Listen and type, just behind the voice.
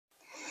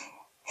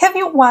Have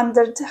you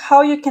wondered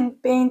how you can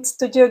paint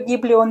Studio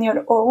Ghibli on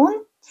your own?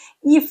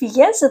 If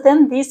yes,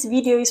 then this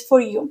video is for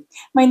you.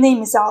 My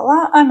name is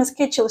Ala, I'm a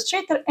sketch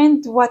illustrator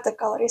and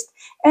watercolorist,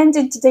 and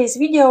in today's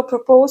video I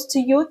propose to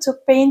you to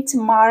paint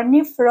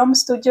Marnie from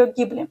Studio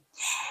Ghibli.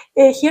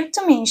 Here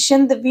to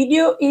mention, the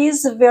video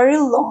is very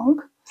long.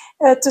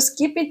 To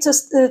skip it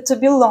to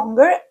be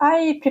longer,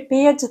 I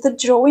prepared the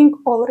drawing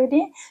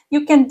already.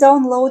 You can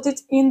download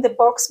it in the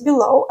box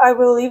below. I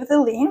will leave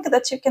the link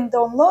that you can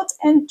download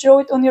and draw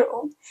it on your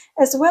own.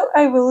 As well,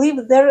 I will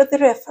leave there the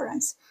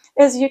reference,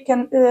 as you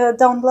can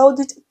download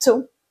it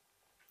too.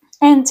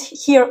 And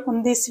here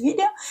on this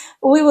video,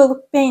 we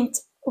will paint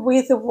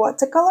with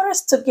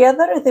watercolors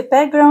together the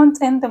background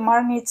and the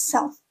Marnie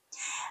itself.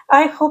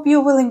 I hope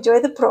you will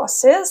enjoy the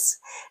process,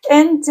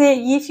 and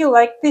if you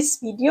like this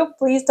video,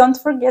 please don't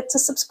forget to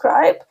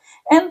subscribe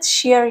and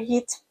share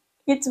it.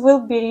 It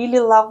will be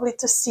really lovely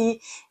to see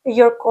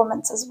your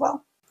comments as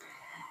well.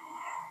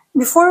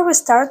 Before we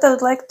start, I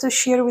would like to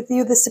share with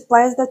you the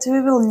supplies that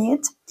we will need.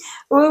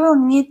 We will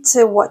need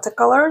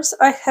watercolors.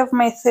 I have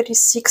my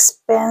 36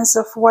 pens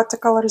of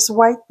watercolors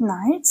White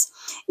Nights.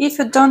 If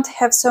you don't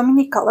have so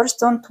many colors,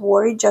 don't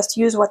worry, just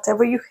use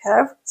whatever you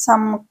have,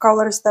 some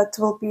colors that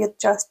will be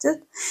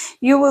adjusted.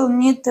 You will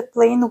need the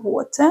plain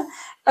water,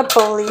 a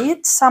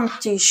palette, some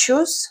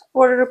tissues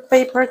or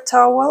paper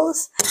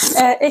towels,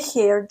 a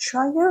hair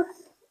dryer,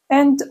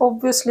 and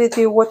obviously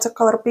the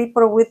watercolor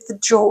paper with the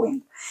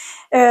drawing.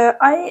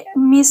 I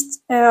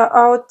missed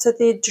out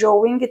the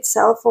drawing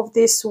itself of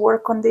this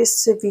work on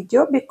this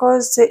video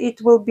because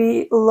it will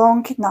be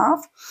long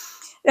enough,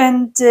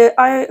 and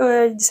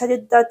I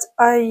decided that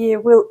I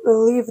will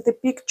leave the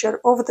picture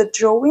of the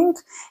drawing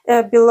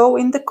below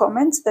in the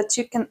comments, that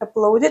you can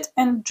upload it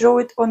and draw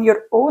it on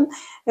your own,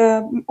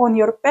 on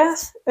your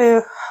path,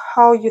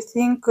 how you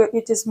think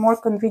it is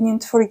more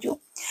convenient for you.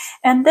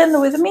 And then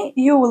with me,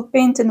 you will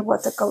paint in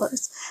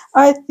watercolors.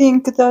 I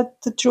think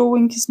that the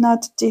drawing is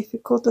not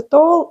difficult at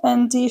all,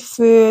 and if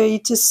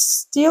it is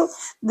still,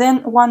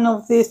 then one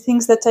of the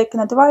things that I can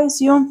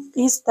advise you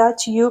is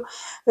that you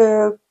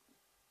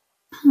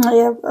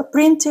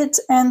print it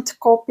and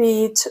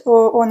copy it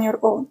on your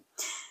own.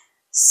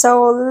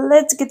 So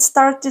let's get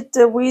started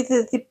with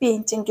the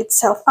painting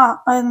itself.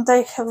 And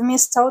I have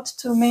missed out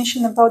to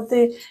mention about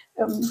the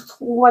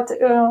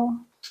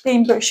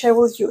paintbrush I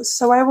will use.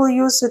 So I will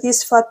use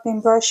this flat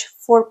paintbrush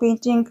for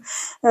painting,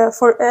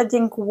 for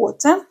adding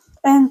water.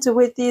 And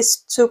with these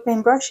two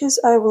paintbrushes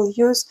I will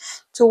use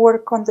to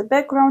work on the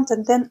background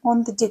and then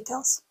on the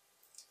details.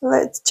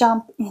 Let's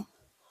jump in.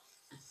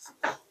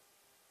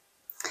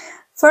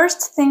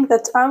 First thing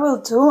that I will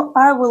do,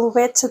 I will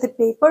wet the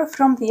paper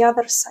from the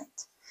other side.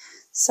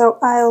 So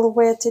I'll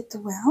wet it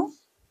well.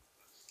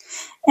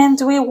 And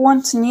we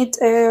won't need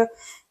a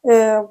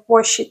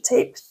washi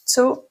tape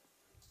to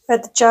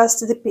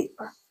adjust the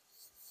paper.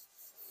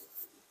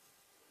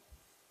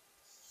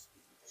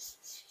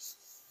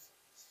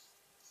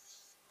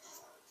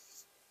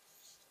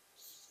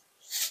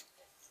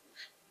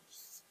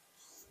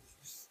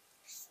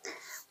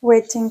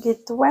 Wetting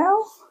it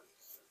well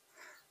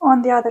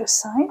on the other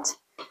side.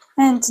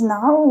 And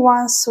now,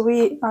 once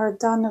we are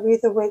done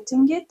with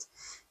wetting it,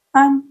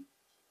 I'm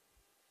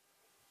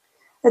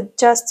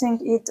adjusting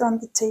it on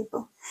the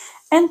table.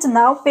 And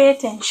now pay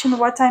attention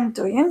what I'm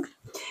doing.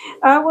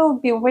 I will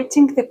be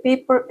wetting the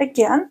paper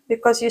again,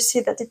 because you see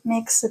that it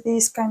makes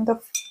this kind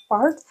of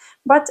part,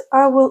 but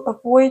I will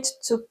avoid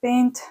to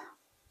paint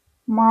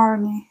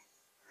Marnie.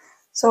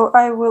 So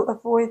I will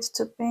avoid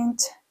to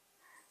paint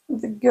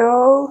the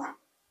girl.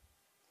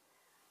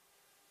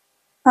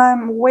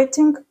 I'm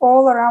wetting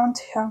all around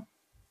her.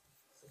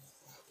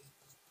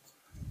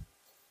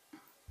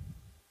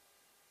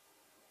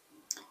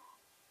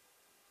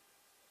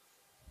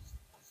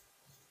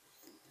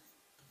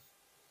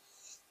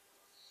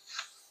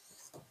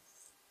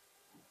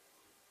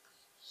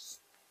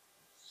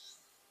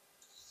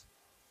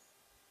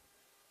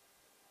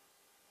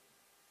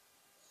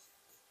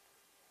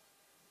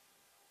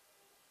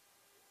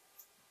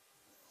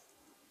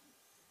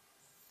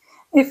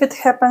 If it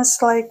happens,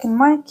 like in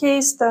my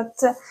case, that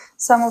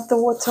some of the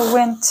water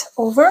went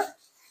over,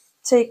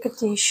 take a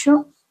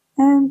tissue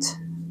and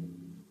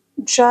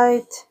dry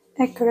it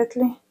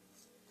accurately.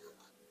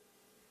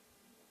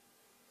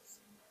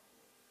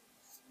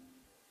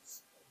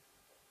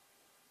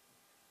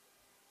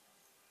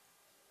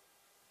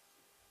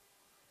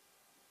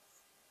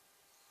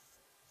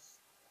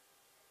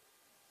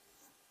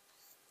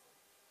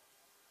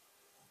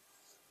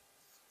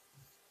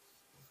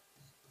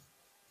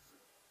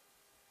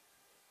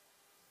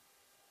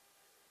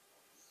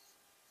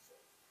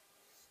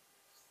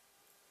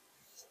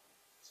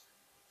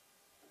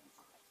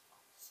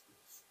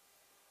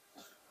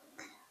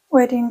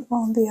 Wetting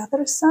on the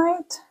other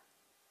side.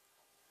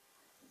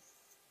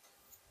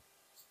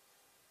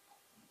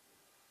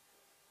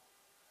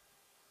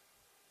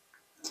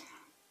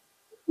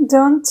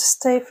 Don't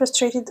stay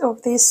frustrated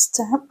of this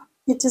step.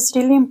 It is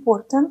really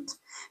important,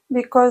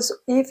 because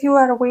if you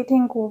are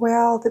wetting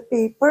well the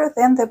paper,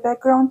 then the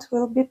background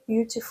will be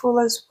beautiful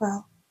as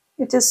well.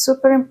 It is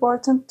super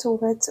important to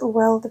wet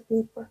well the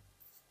paper.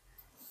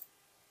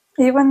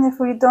 Even if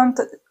we don't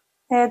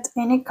add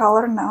any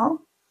color now,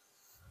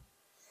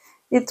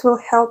 it will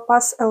help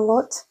us a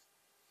lot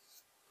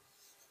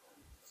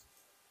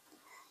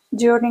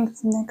during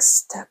the next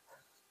step.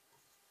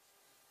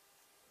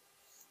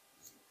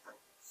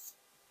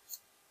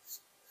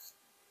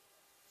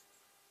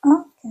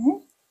 Okay,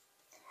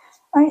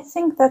 I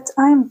think that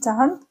I'm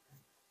done.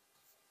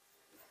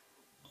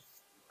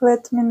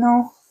 Let me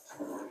know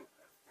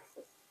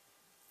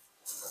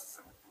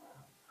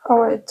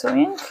how I'm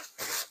doing.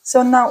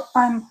 So now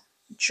I'm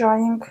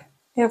drying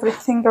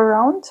everything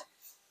around.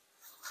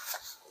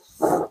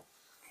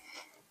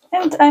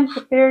 And I'm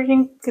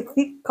preparing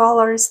the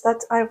colors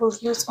that I will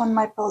use on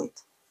my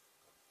palette.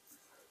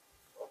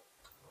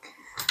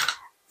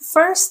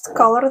 First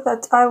color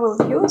that I will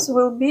use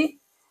will be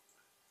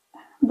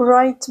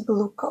bright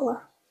blue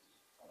color.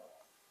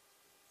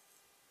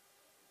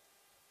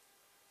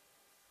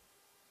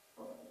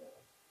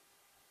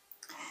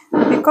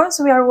 Because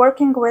we are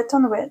working wet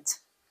on wet,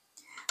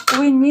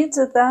 we need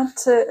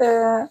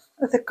that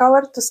the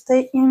color to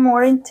stay in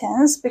more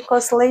intense,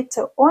 because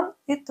later on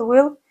it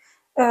will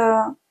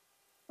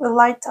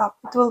light up.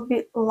 It will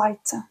be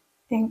lighter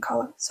in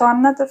color. So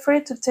I'm not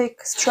afraid to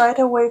take straight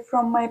away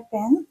from my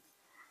pen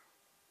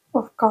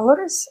of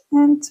colors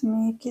and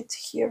make it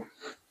here.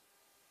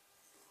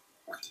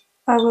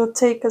 I will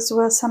take as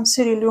well some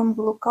cerulean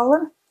blue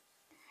color.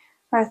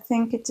 I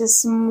think it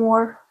is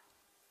more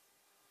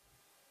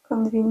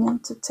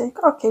convenient to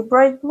take. Okay,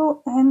 bright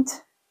blue and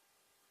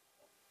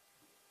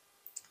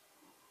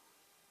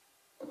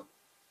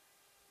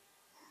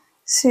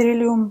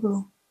cerulean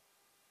blue.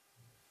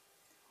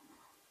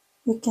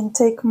 You can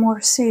take more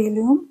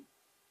cerulean.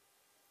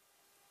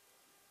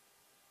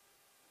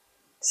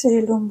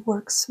 Cerulean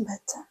works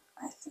better,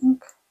 I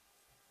think.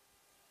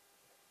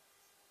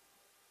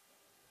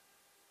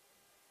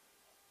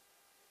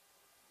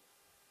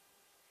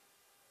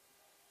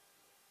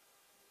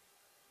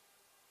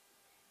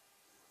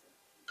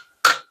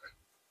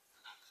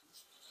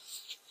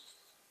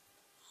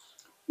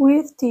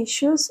 With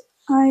tissues,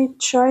 I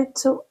try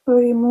to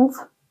remove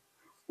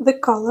the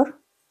color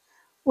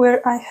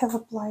where I have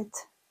applied.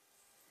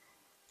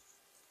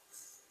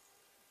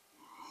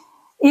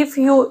 If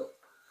you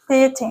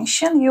pay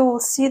attention, you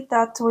will see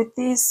that with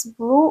this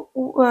blue,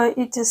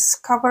 it is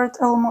covered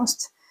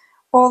almost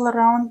all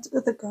around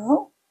the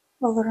girl,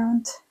 all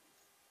around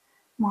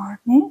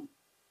Marnie.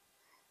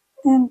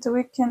 And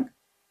we can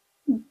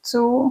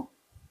do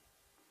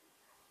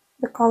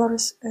the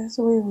colors as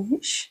we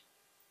wish.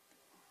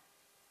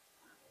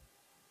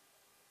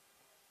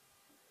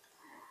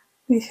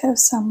 We have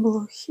some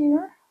blue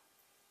here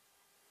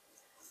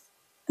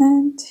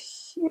and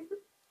here.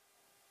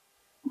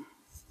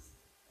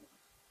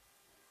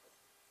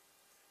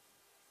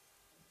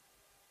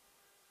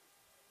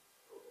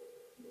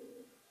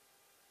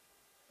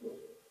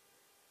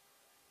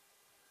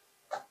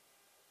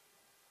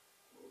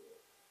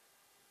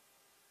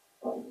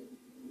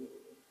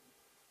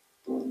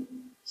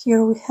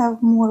 Here we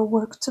have more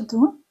work to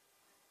do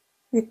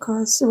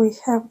because we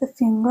have the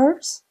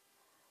fingers,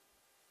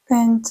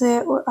 and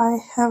I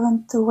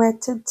haven't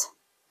wetted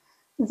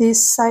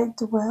this side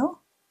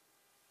well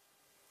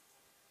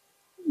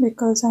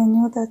because I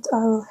knew that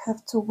I will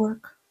have to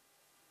work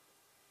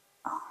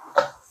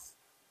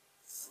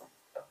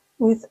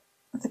with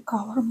the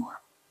color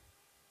more.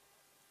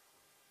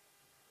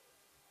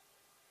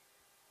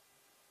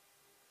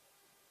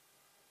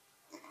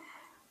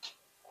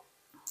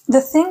 The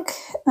thing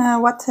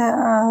what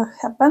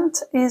happened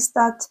is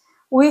that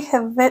we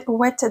have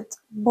wetted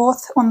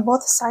on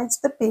both sides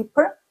the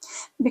paper,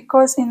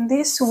 because in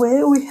this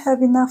way we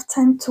have enough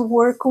time to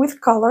work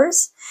with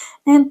colors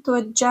and to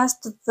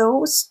adjust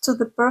those to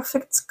the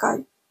perfect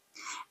sky,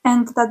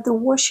 and that the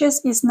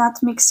washes is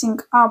not mixing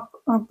up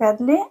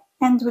badly,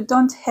 and we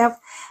don't have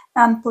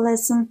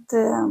unpleasant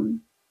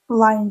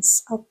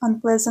lines or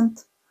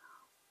unpleasant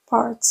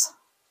parts.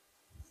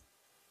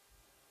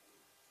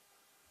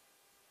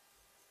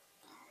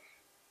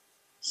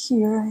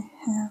 Here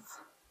I have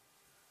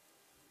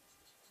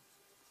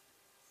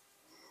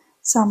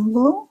some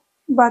blue,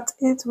 but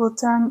it will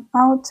turn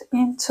out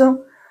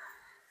into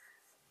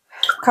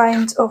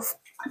kind of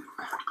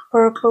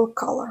purple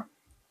color.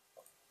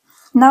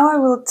 Now I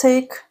will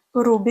take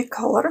ruby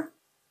color,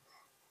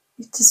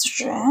 it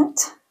is red,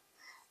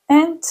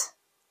 and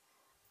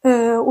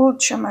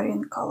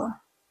ultramarine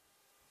color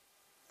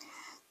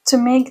to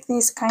make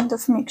this kind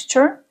of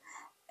mixture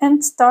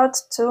and start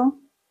to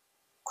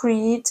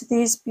create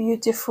this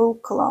beautiful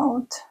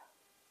cloud.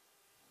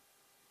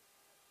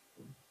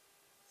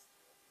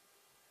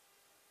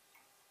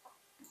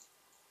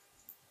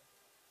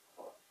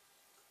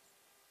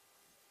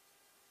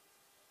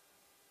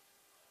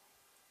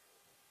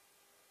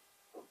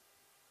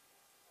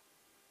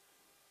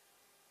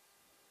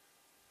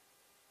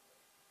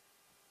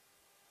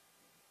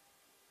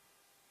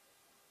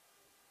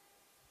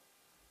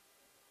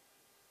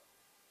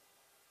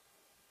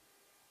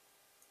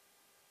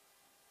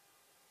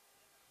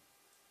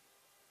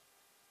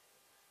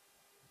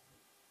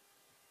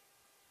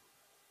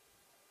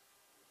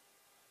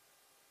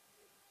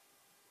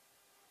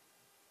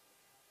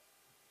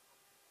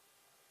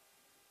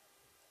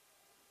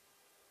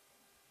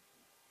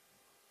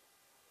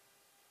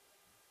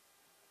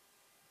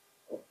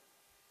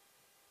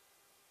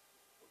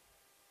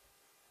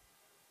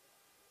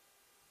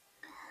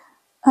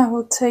 I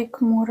will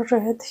take more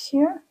red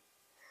here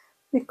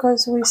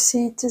because we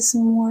see it is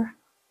more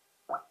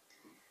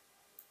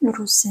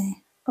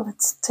rosé.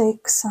 Let's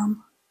take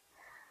some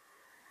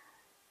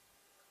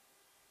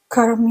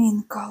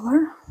carmine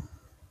color.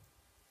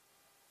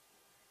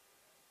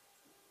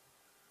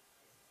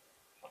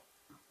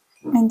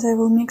 And I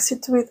will mix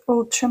it with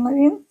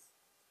ultramarine.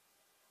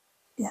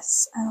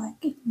 Yes, I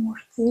like it more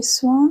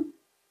this one.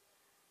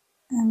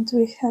 And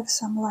we have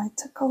some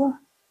lighter color.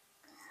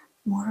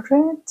 More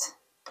red.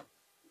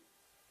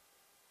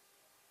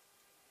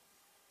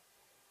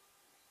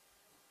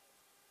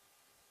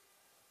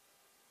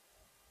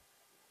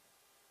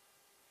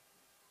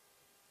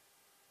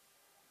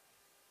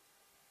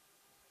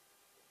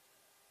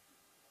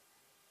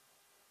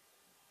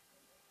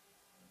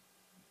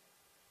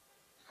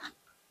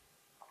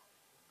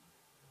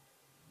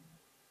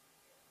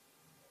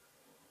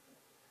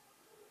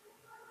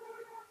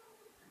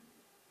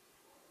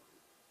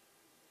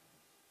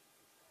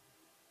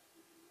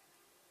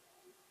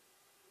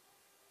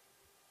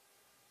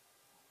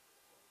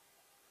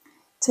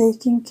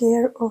 Taking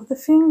care of the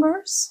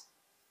fingers.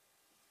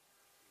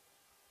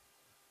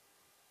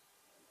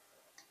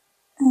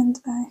 And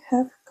I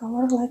have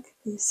color like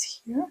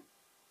this here.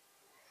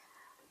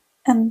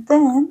 And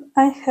then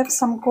I have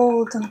some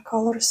golden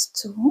colors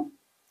too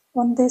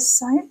on this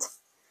side.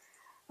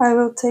 I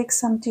will take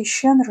some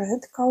Titian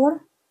red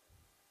color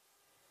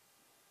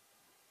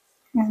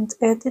and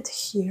add it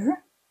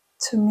here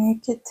to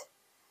make it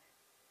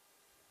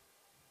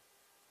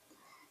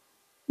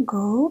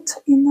gold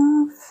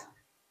enough.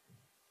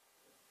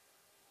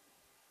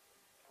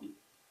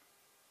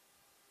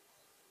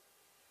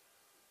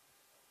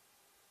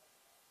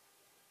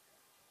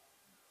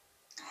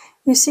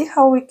 You see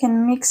how we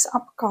can mix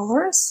up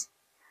colors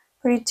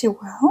pretty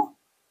well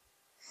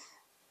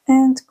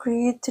and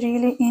create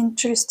really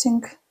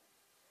interesting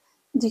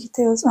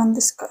details on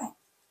the sky.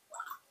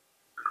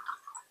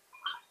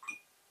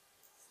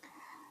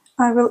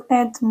 I will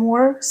add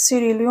more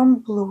cerulean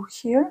blue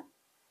here.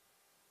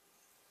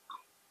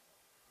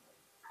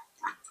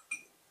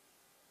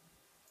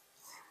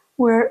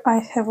 Where I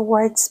have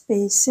white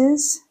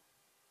spaces.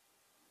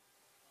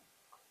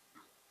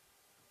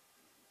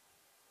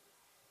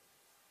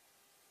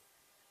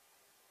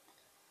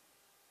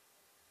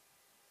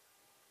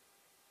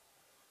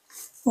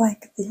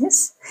 Like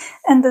this.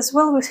 And as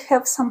well we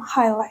have some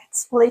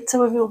highlights.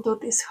 Later we will do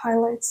these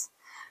highlights.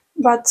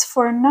 But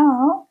for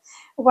now,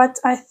 what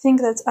I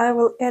think that I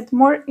will add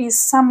more is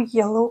some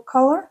yellow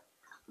color.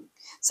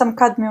 Some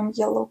cadmium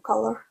yellow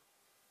color.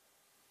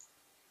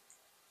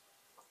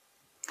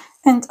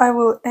 And I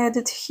will add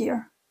it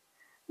here.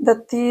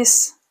 That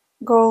this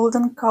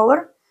golden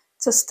color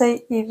to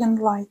stay even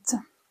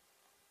lighter.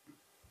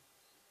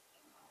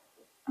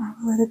 I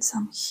will add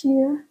some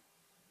here.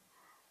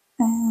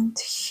 And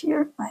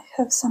here I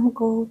have some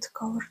gold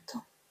color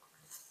too.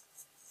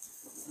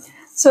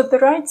 So the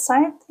right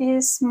side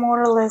is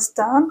more or less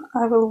done.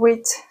 I will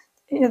wait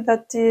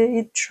that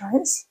it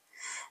dries.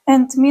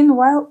 And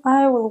meanwhile,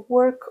 I will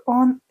work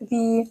on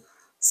the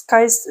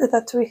skies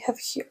that we have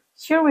here.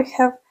 Here we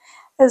have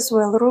as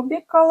well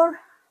ruby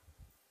color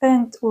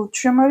and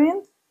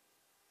ultramarine.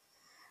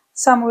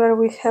 Somewhere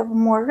we have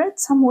more red,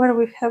 somewhere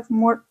we have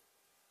more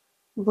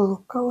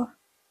blue color.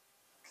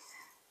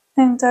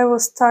 And I will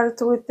start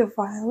with the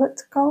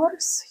violet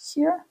colors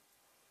here.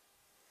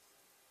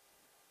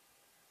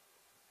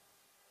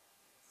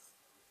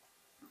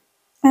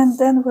 And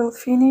then we'll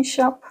finish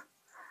up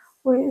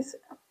with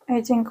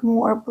adding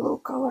more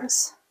blue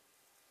colors.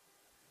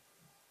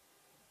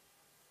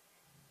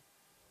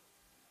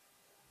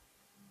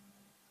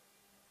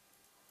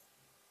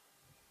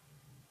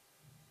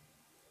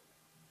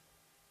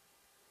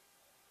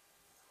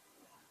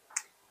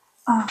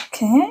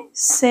 Okay,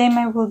 same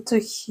I will do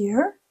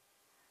here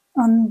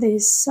on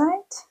this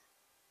side.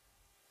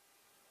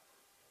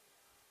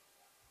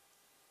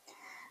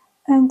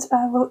 And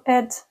I will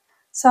add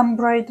some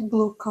bright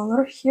blue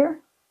color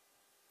here.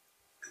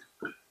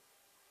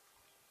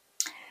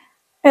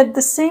 At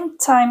the same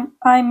time,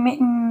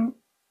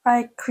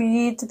 I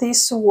create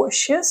these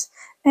washes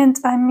and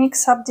I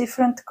mix up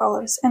different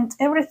colors. And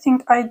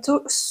everything I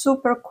do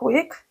super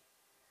quick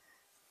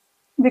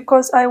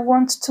because I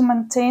want to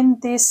maintain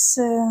this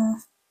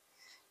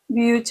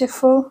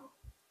beautiful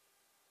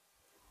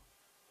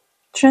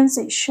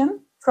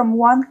transition from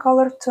one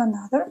color to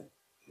another.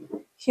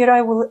 Here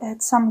I will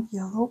add some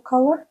yellow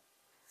color.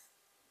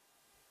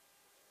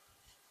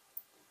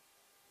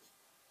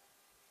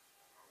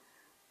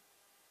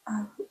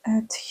 I will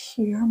add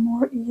here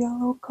more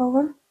yellow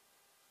color.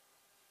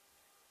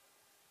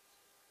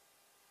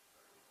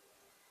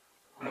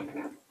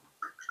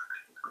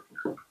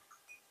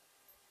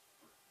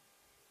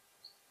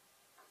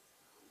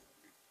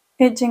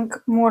 Adding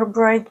more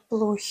bright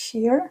blue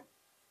here.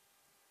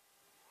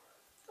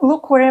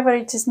 Look wherever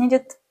it is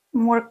needed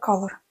more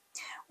color.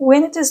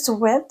 When it is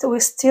wet, we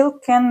still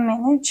can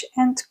manage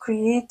and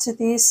create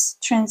this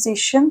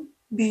transition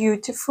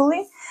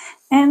beautifully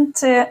and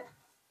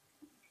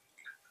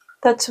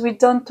that we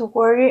don't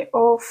worry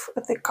of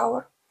the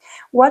color.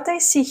 What I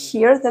see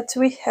here that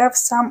we have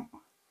some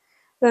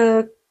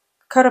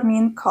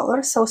carmine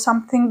color, so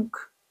something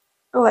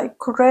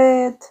like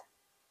red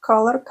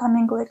color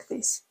coming like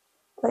this,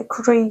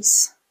 like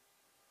rays.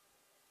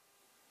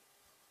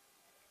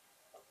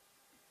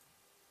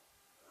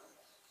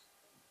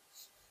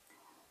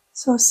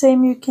 So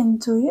same you can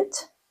do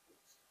it.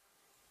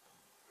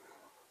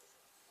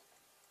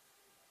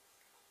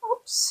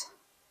 Oops.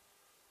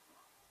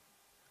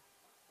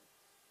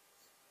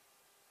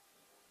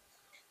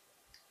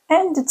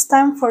 And it's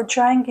time for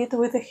drying it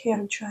with a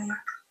hair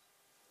dryer.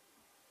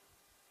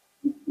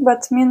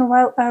 But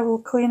meanwhile I will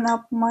clean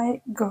up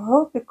my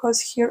girl because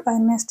here I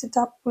messed it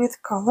up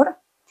with color.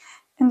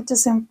 And it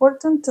is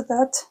important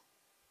that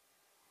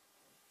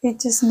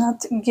it is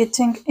not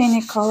getting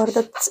any color,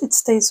 that it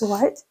stays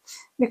white,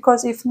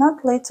 because if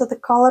not, later the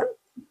color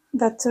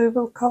that we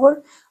will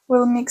cover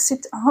will mix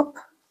it up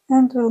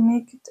and will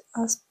make it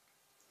as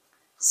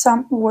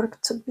some work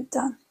to be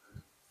done.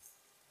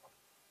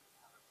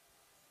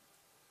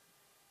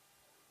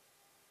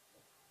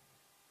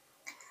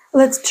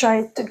 Let's try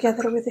it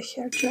together with the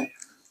hair dryer.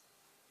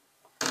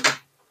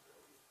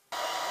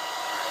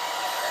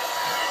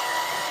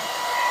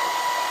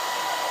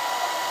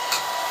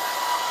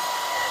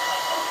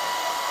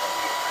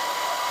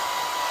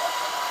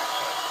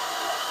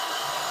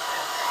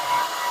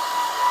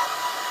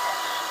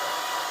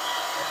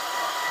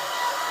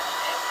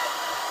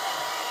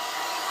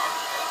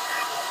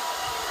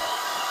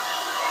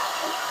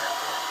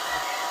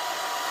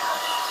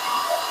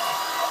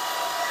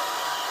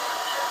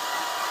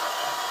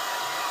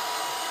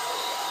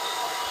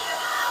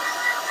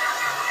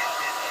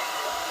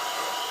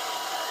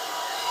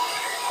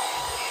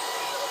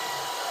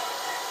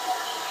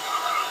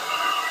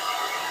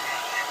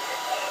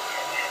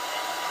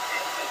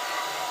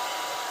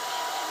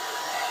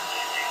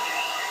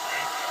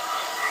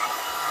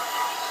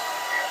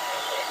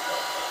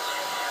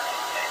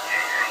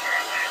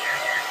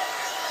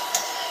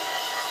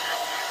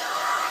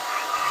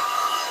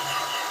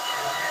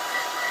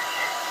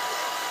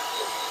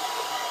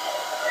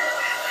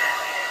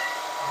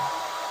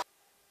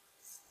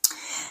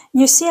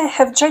 You see, I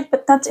have dried,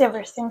 but not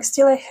everything.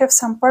 Still, I have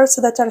some parts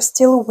that are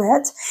still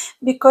wet,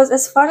 because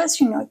as far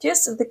as you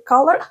notice, the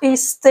color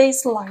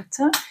stays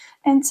lighter,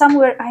 and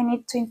somewhere I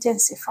need to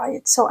intensify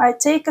it. So I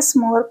take a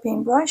smaller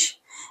paintbrush,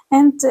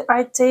 and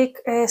I take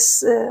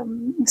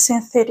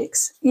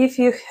synthetics. If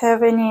you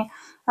have any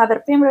other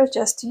paintbrush,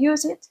 just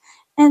use it.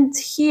 And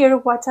here,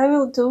 what I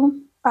will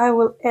do, I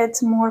will add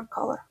more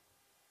color.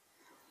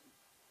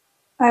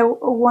 I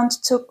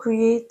want to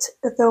create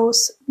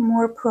those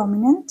more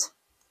prominent.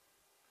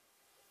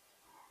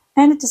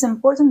 And it is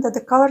important that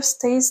the color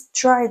stays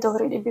dried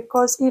already,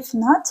 because if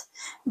not,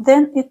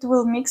 then it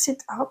will mix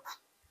it up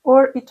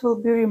or it will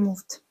be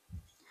removed,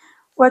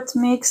 what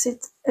makes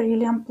it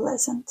really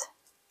unpleasant.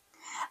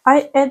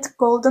 I add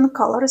golden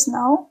colors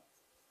now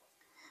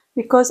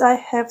because I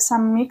have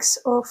some mix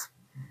of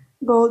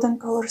golden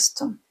colors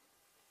too.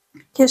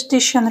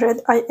 Castician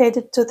red I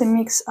added to the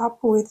mix up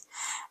with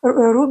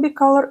ruby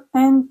color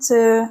and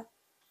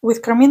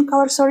with carmine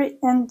color, sorry,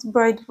 and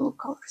bright blue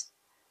colors.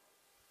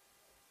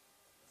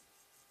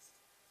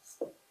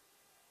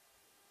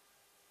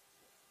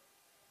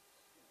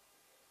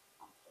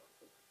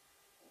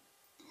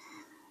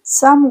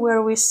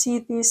 Somewhere we see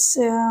this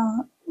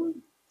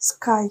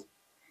sky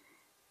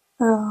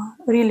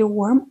really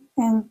warm,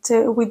 and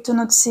we do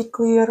not see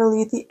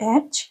clearly the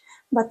edge,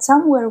 but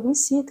somewhere we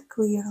see it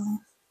clearly.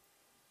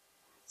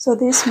 So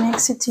this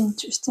makes it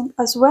interesting.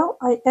 As well,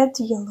 I add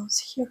yellows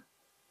here.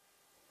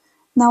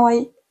 Now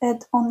I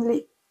add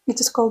only,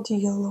 it is called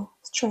yellow,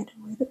 straight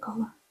away the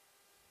color.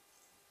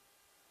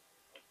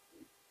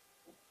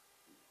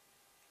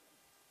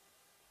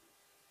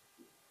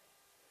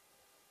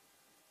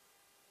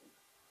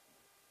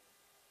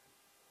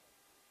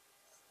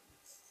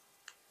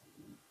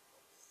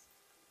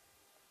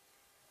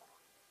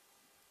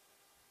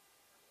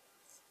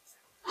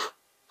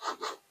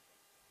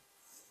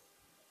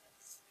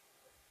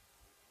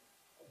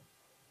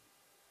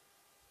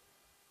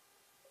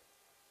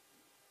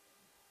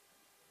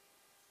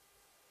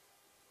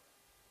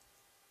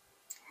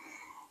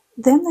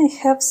 Then I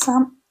have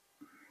some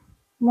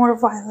more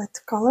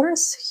violet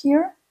colors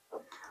here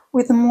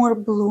with more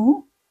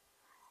blue,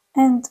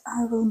 and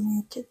I will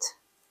make it.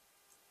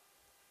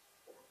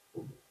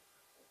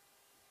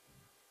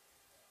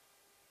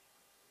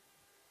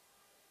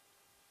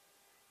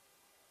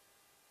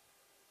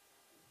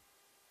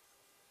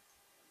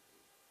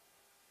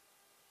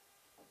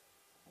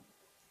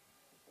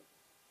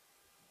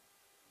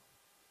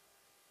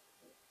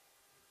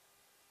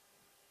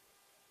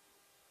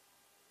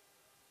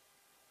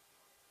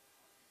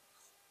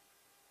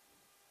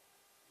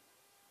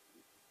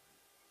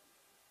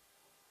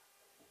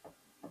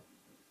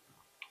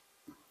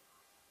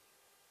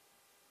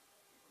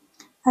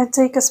 I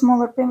take a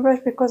smaller paintbrush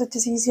because it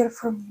is easier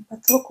for me, but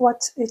look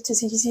what it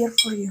is easier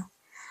for you.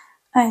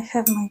 I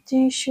have my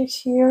tissue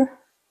here,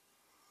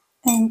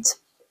 and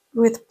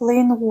with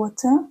plain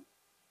water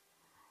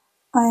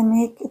I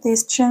make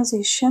this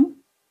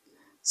transition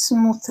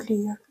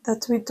smoothly,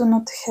 that we do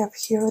not have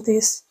here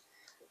this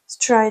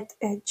straight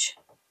edge.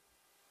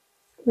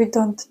 We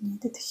don't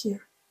need it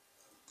here.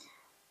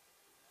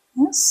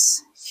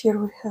 Yes, here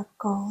we have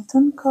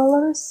golden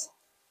colors.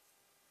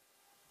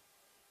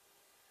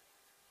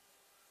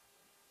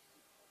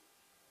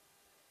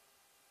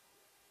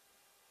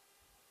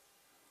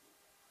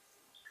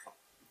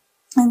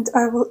 And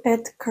I will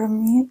add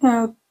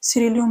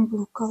cerulean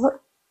blue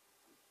color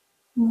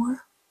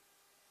more.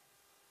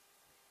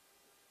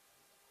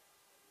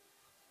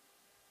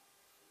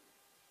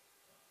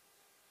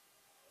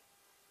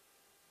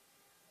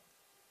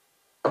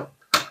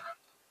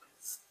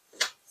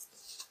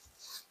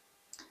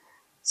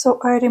 So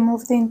I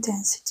remove the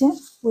intensity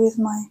with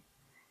my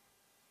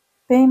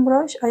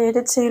paintbrush. I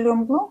added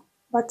cerulean blue,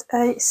 but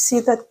I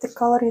see that the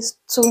color is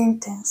too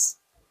intense.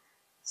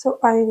 So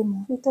I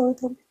remove it a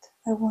little bit.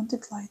 I want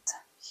it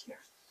lighter here.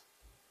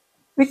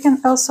 We can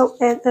also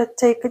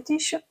take a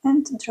tissue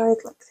and dry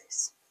it like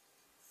this.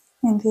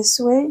 In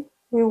this way,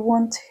 we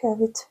won't have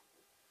it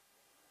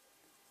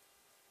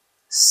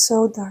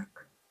so dark.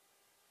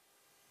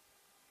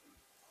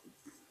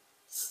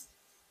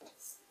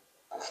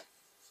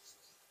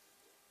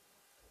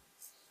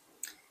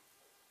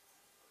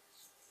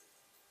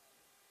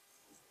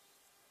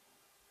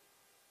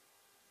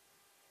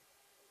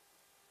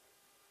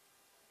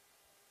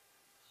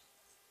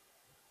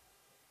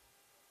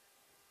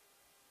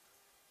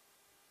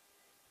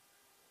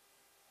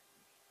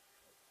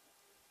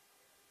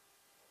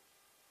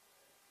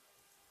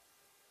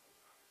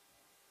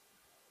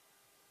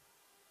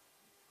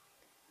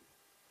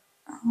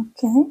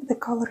 Okay, the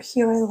color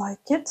here I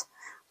like it.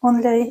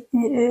 Only I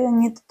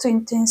need to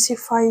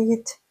intensify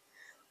it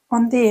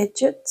on the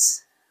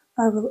edges.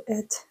 I will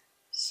add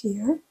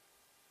here.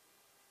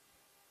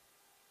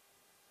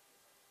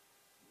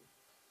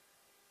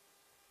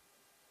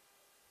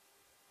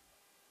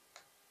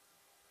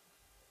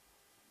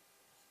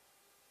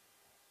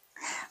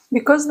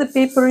 Because the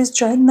paper is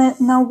dry,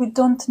 now we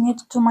don't need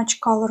too much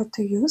color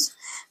to use,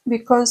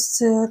 because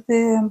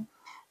when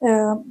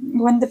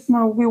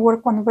we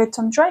work on wet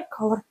and dry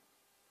color,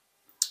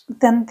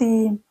 then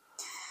the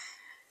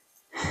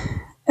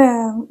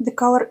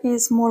color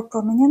is more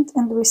prominent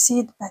and we see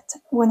it better.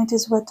 When it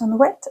is wet on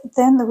wet,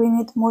 then we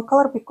need more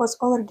color because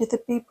already the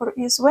paper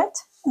is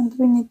wet and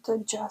we need to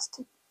adjust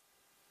it.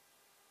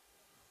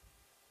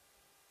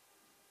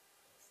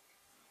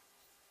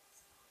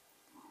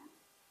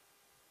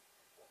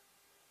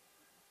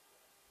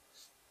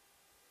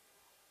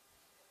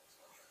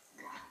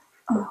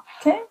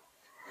 Okay,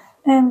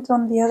 and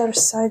on the other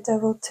side I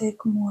will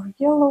take more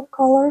yellow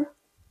color,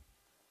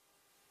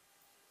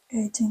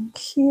 adding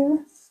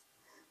here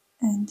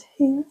and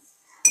here,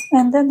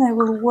 and then I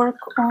will work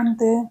on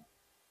the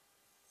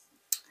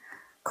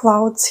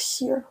clouds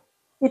here.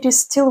 It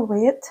is still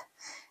wet.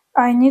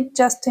 I need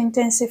just to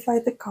intensify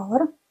the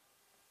color.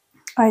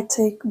 I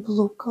take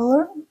blue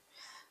color,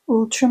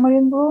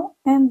 ultramarine blue,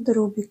 and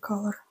ruby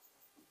color.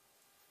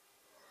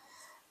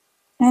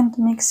 And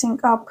mixing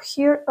up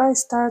here, I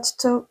start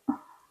to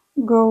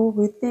go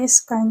with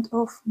this kind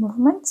of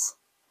movements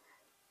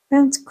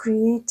and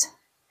create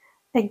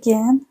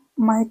again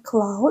my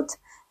cloud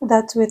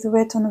that with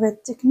wet on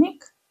wet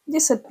technique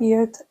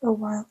disappeared a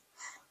while.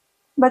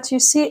 But you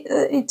see,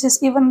 it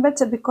is even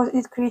better because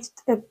it created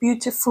a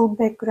beautiful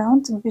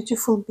background, a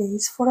beautiful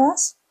base for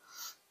us.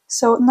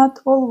 So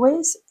not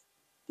always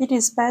it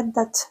is bad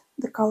that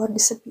the color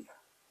disappears.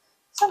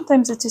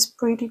 Sometimes it is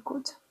pretty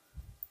good.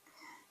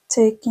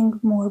 Taking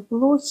more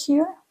blue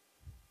here.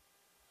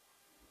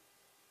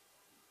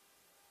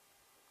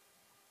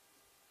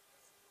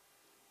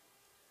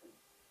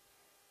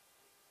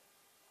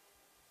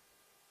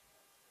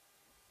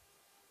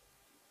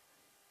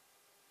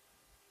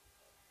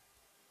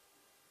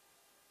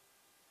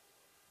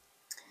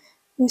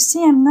 You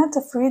see, I'm not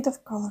afraid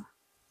of color.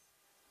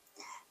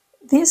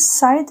 This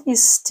side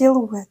is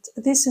still wet.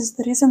 This is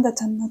the reason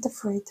that I'm not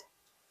afraid.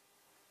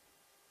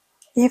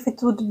 If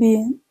it would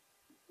be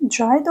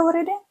dried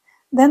already,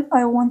 then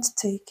I won't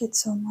take it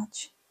so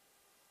much.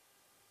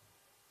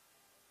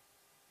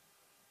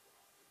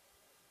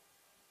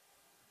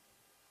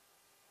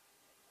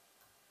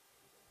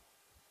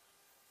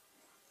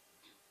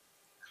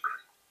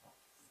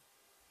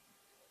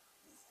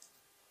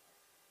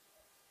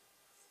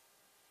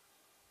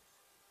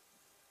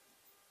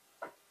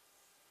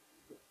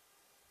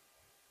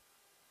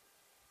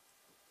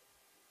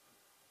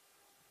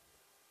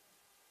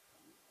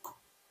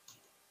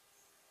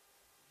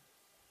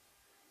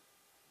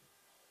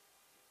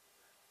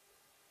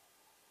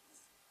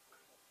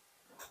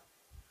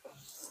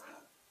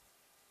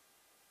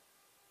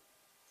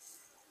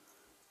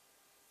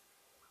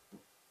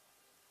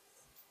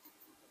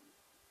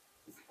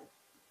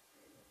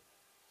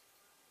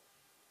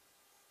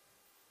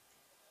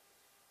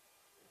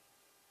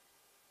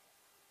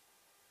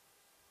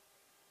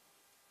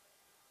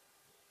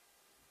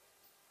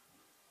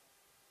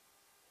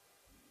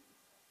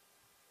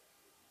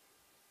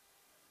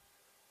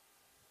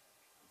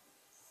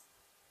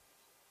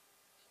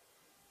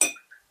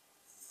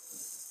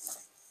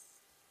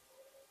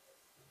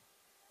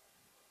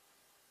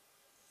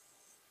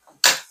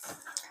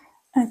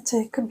 I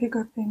take a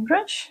bigger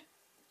paintbrush.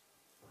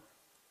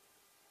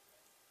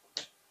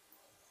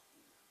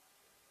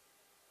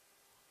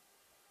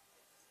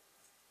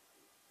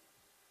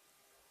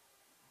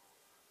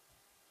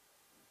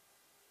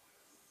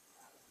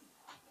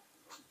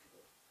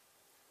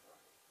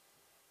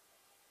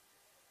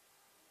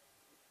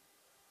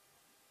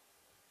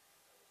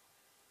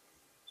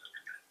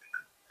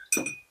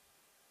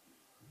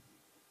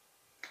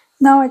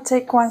 Now I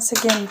take once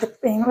again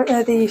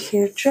the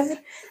hair dryer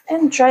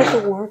and dry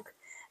the work.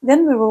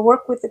 Then we will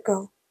work with the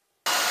girl.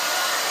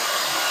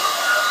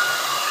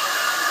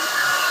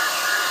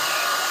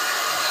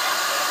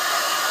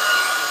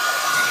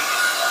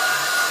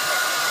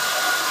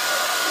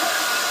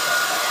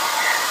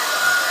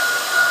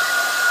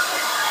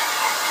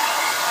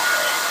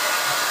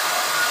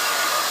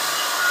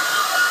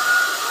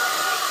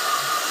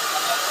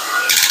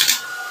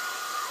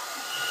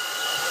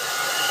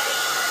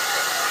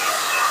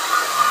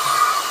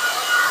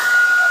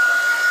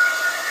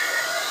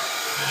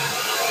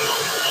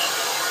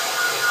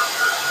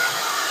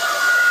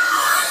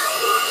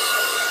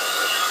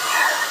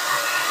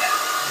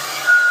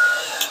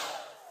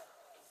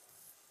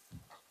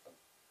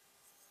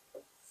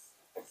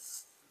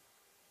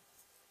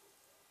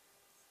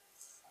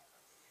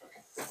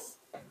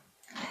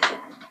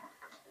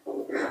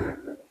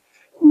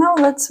 Now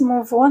let's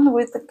move on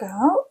with the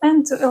girl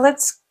and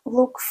let's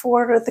look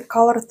for the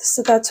colors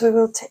that we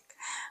will take.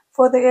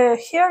 For the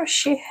hair,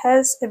 she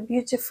has a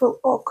beautiful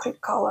ochre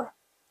color.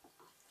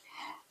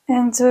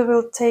 And we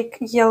will take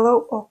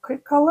yellow ochre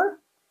color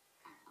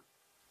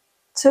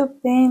to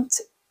paint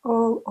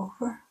all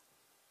over.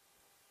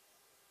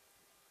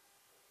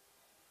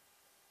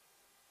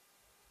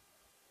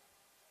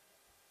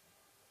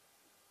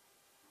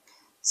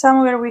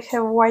 Somewhere we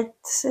have white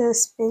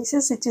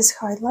spaces, it is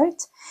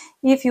highlight.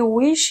 If you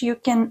wish, you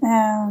can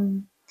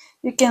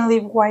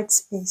leave white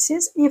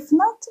spaces. If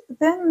not,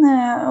 then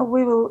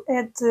we will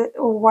add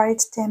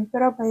white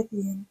tempera by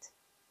the end.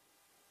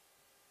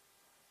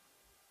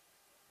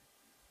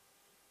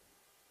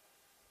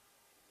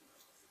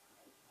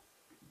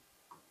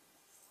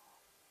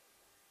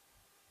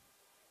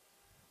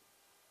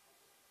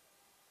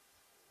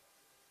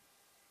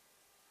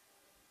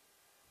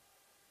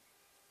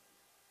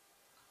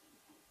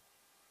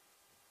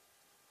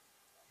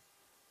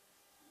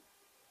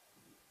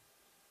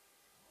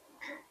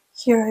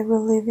 Here I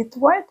will leave it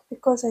white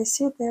because I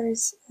see there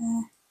is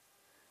a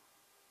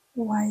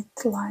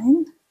white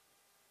line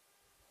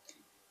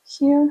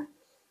here,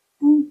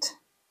 and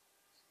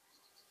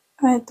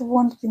it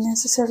won't be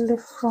necessarily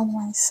from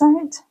my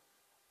side.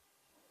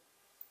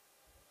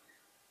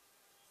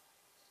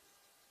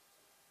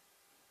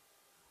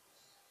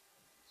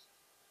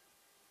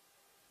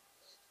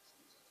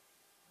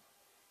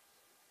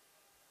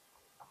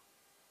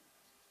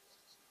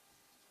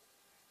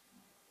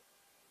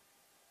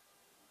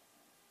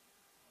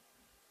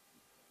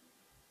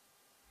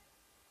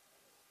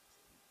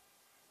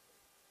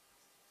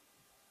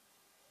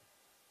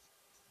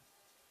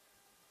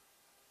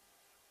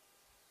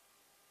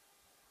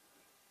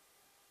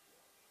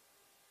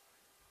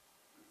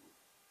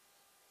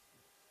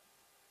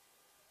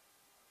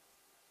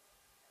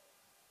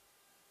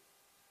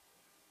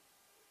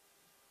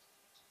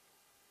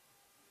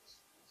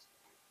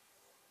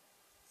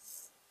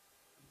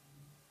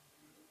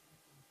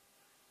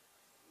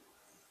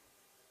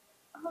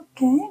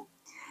 Okay,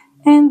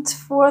 and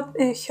for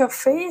her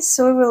face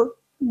we will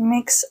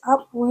mix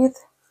up with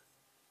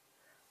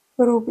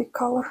ruby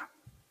color.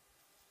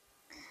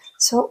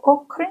 So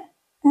ochre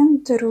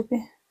and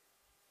ruby.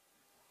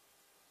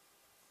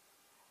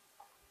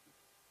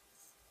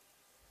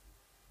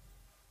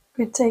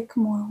 We take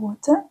more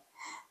water.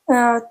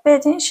 Pay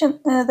attention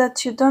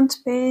that you don't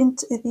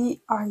paint the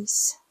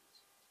eyes.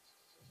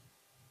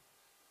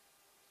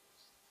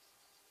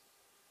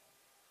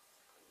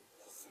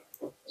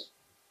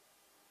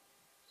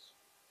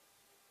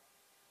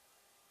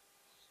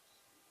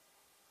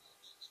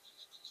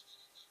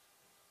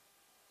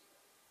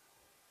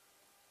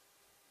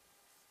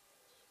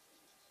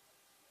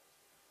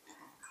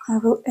 I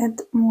will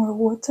add more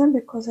water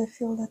because I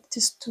feel that it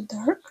is too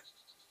dark.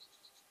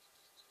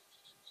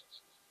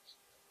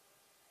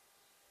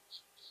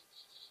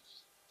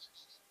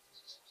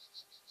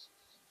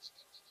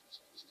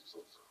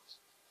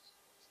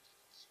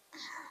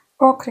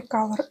 Ochre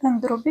color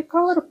and ruby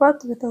color,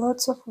 but with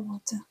lots of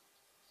water.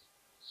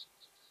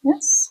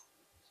 Yes.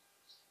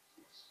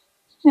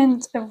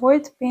 And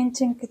avoid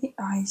painting the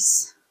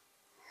eyes.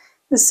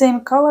 The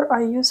same color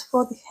I use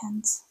for the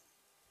hands.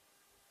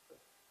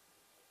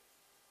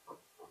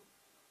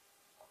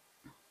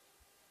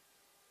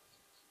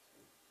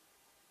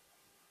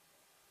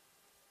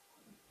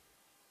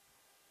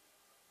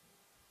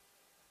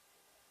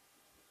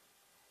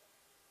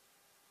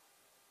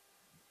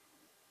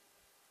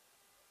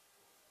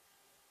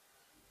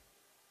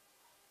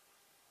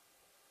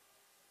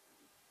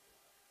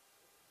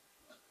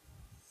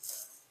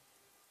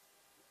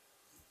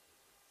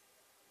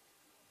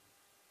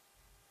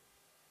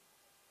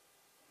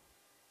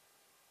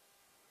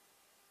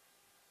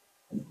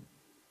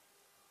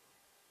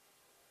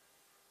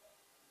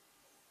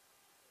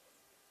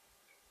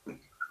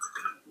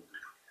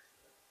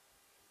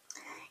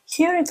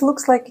 Here it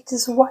looks like it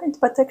is white,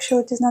 but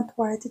actually it is not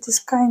white. It is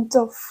kind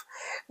of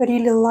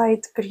really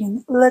light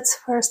green. Let's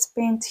first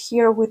paint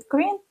here with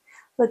green.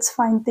 Let's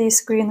find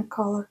this green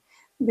color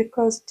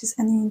because it is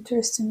an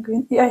interesting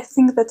green. I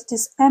think that it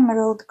is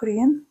emerald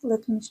green.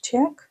 Let me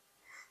check.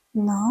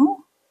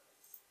 No.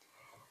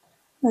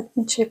 Let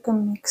me check a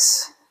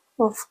mix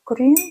of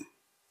green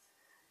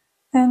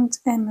and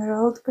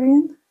emerald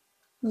green.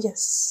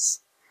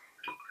 Yes.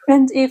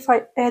 And if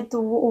I add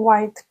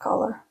white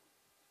color.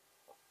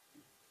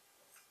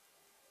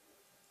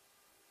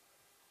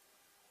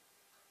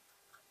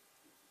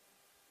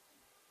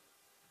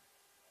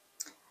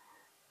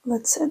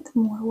 Let's add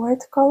more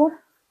white color.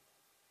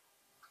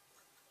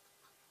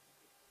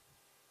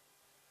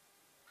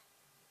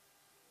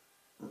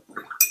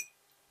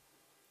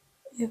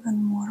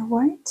 Even more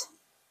white.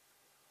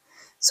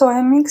 So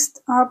I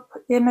mixed up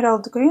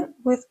emerald green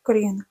with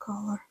green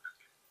color.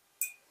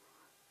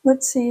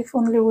 Let's see if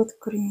only with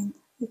green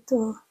it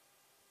will.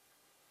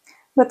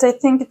 But I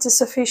think it is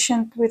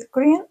sufficient with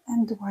green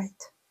and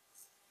white.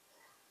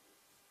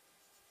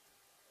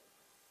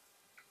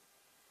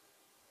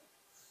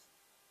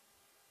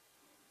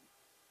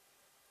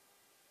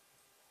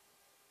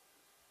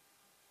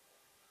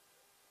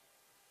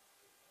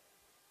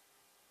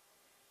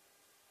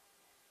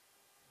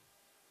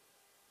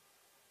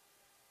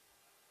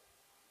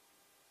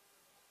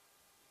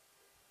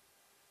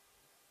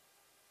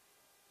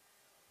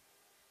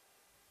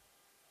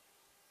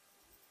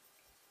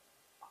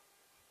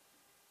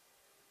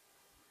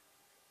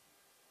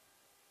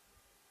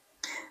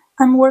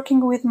 I'm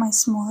working with my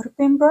smaller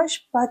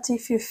paintbrush, but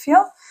if you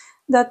feel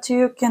that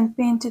you can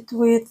paint it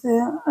with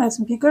a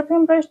bigger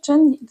paintbrush,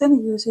 then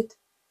use it.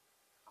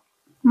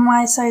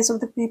 My size of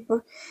the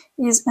paper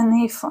is an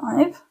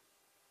A5.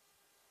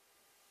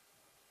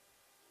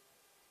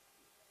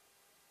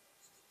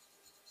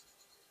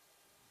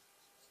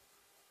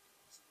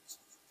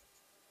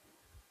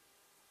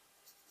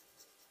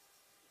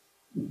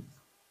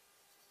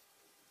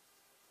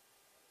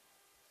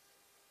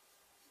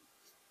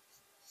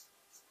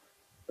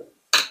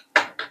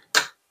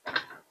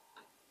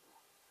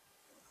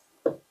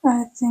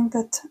 I think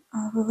that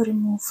I will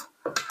remove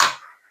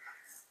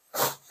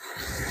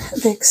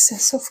the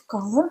excess of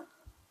color.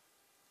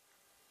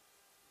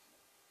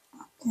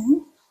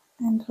 Okay,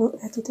 and we'll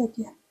add it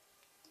again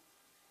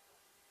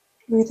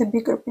with a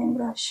bigger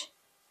paintbrush.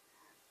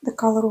 The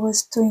color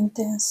was too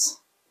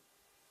intense.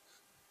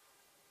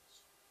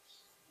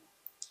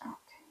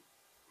 Okay.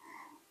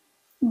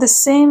 The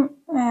same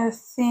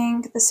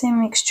thing, the same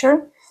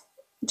mixture,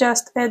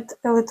 just add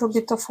a little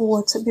bit of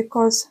water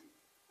because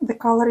the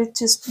color is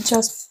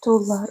just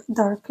too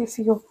dark if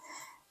you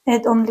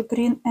add only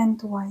green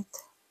and white.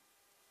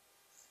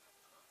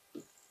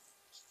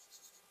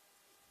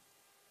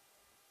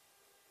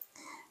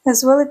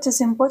 As well, it is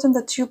important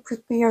that you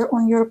prepare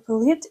on your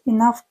palette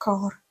enough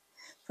color.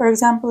 For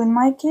example, in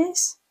my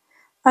case,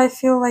 I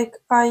feel like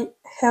I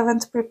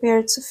haven't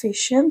prepared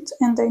sufficient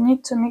and I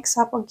need to mix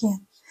up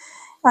again.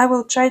 I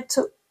will try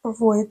to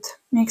avoid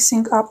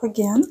mixing up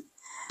again,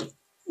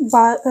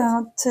 but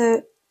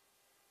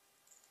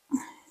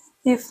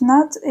if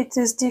not, it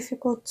is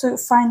difficult to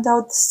find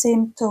out the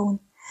same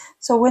tone.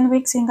 So when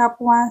mixing up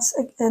once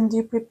and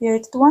you prepare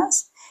it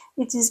once,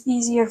 it is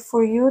easier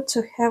for you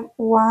to have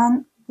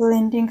one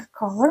blending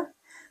color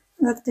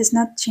that is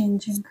not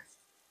changing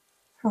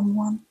from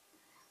one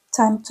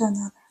time to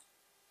another.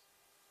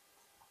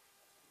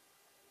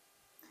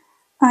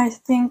 I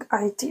think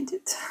I did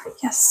it.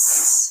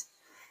 Yes.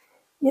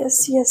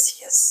 Yes, yes,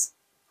 yes.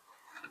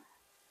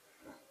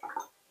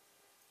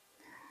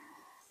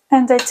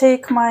 And I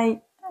take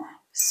my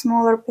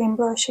smaller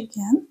paintbrush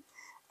again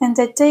and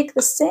I take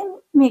the same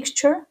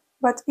mixture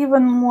but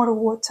even more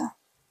water.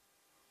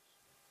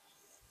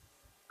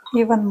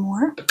 Even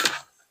more.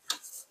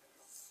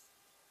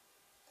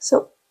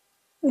 So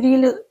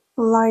really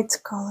light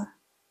color.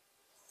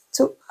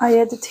 So I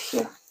add it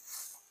here.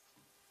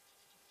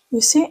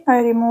 You see, I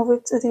remove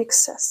it the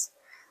excess.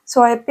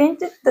 So I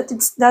paint it that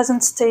it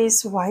doesn't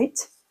stays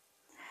white.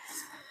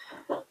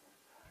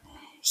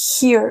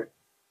 Here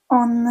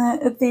on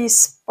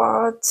this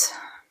part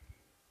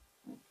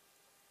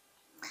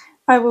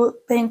I will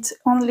paint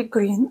only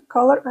green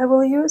color I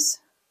will use.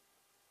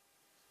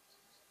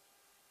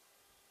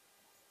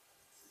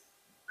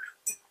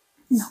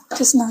 No,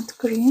 it is not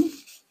green.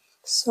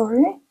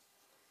 Sorry.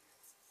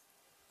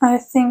 I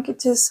think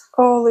it is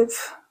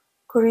olive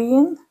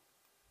green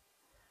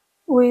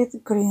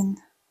with green.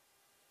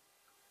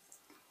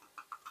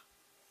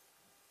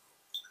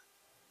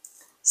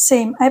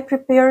 Same, I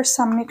prepare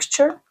some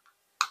mixture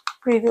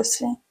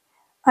previously.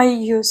 I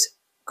use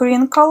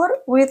green color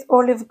with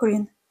olive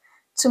green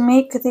to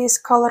make this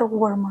color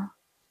warmer.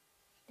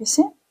 You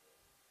see?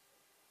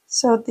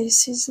 So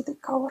this is the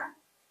color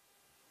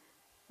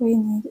we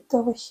need it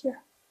over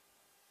here.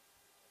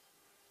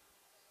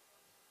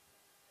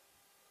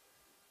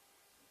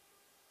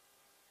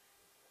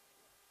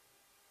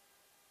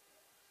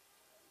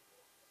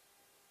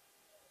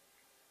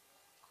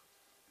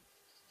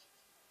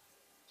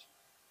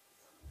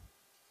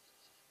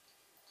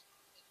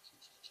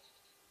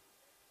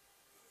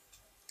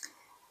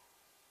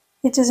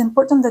 It is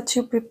important that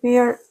you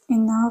prepare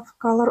enough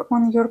color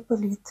on your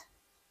palette,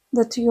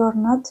 that you are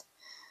not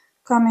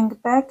coming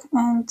back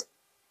and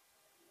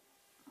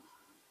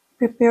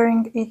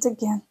preparing it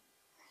again.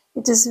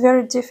 It is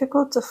very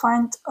difficult to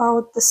find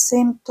out the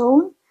same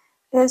tone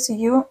as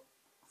you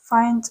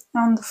find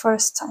on the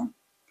first time.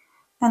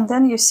 And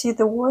then you see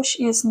the wash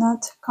is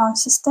not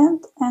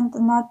consistent and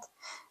not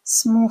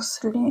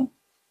smoothly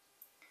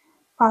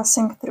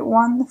passing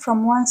through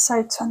from one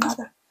side to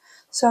another.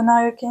 So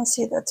now you can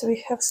see that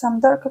we have some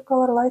darker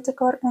color, lighter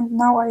color, and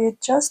now I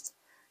adjust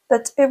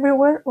that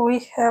everywhere we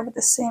have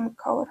the same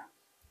color.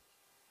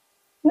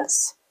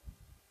 Yes.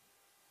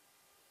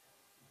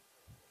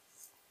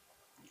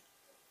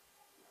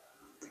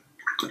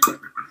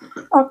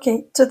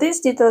 Okay, to these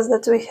details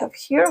that we have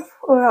here,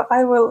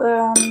 I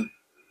will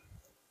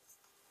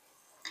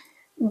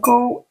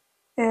go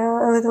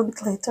a little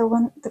bit later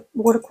when the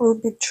work will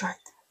be dried.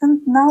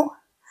 And now,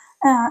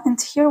 and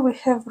here we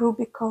have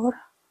ruby color.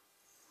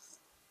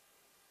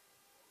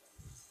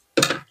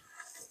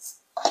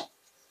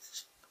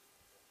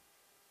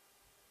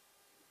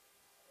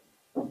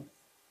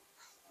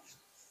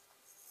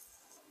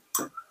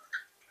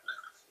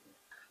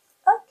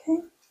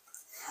 Okay,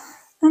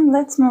 and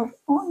let's move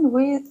on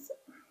with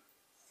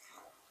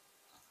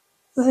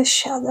the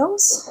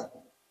shadows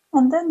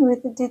and then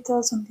with the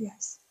details on the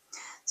eyes.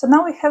 So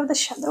now we have the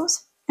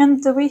shadows,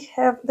 and we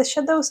have the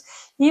shadows.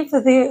 If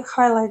the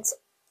highlights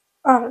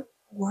are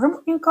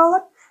warm in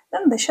color,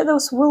 then the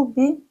shadows will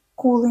be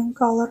cool in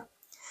color.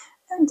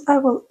 And I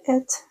will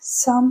add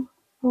some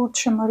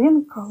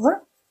ultramarine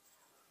color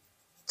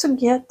to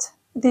get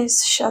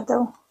this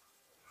shadow.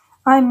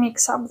 I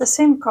mix up the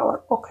same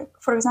color, ochre.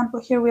 For example,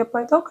 here we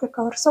applied ochre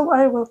color, so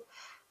I will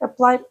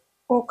apply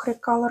ochre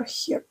color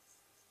here.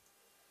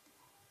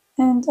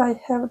 And I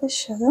have the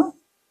shadow.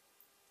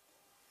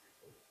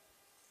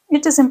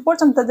 It is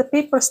important that the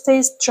paper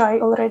stays dry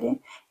already.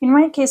 In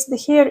my case, the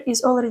hair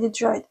is already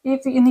dried.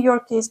 If in your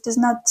case it is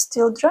not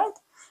still dried,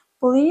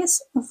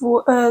 please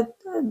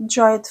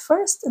dry it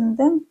first and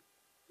then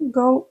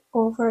go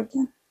over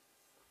again.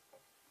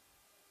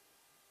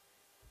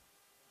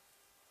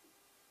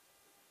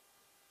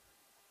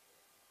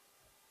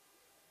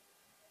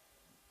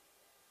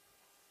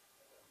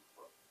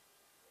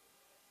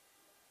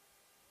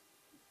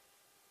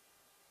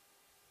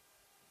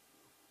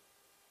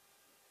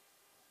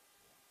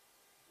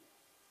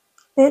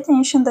 Pay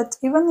attention that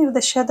even if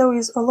the shadow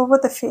is all over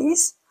the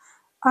face,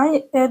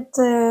 I add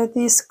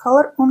this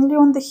color only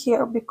on the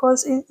hair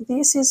because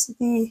this is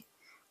the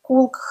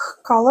cool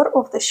color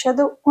of the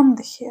shadow on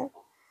the hair,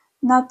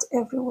 not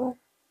everywhere.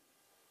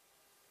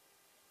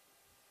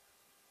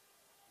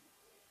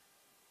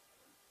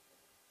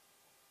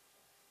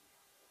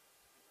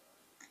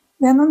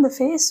 Then on the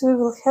face we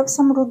will have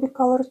some ruby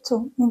color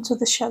too into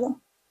the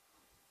shadow.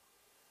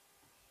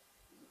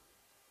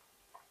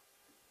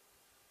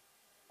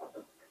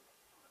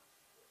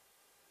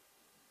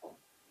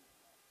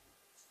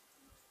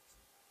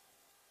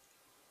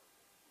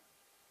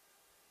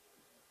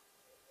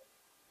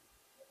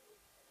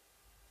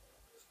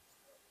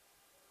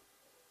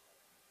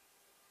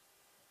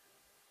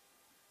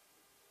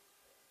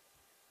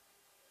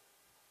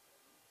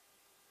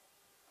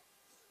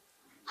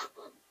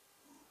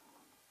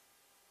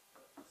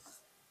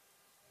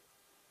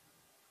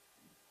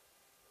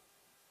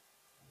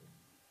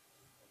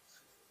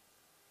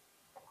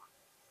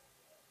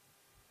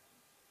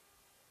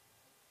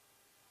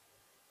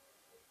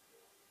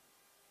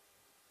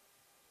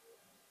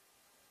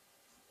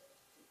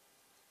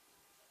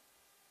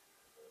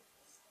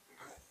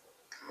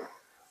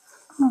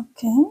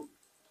 Okay.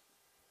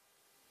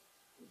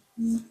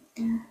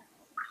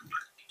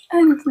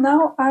 And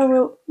now I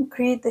will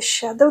create the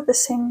shadow the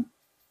same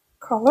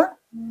color.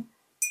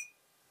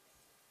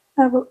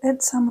 I will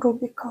add some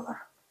ruby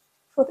color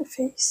for the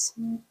face.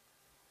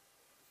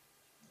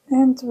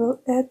 And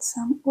we'll add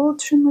some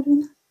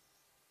ultramarine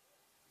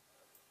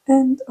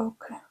and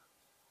ochre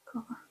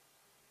color.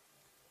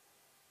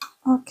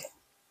 Okay.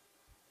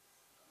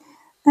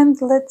 And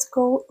let's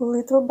go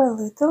little by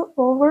little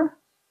over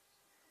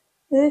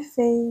the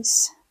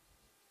face.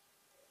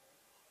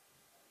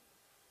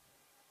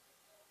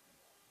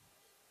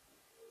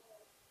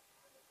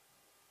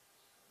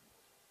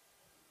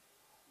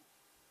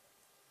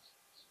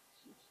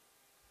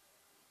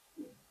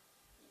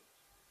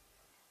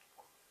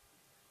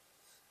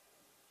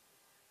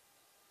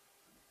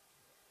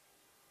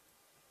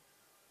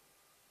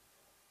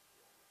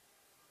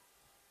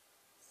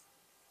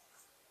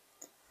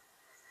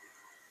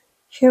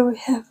 Here we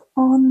have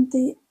on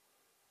the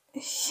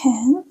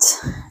hand,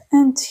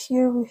 and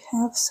here we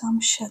have some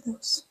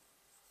shadows.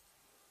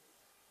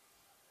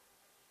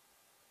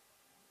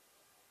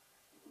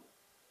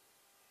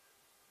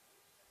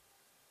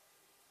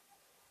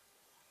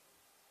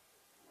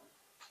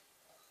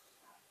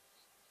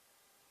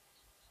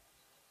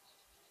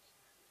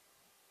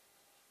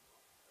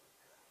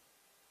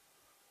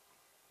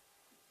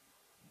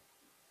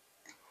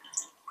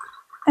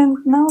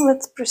 And now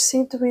let's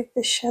proceed with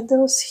the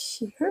shadows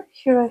here.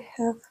 Here I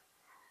have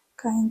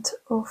kind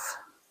of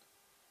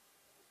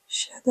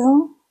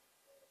shadow.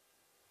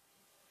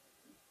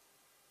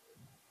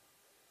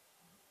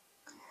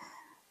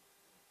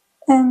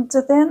 And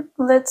then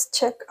let's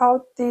check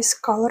out this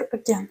color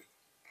again.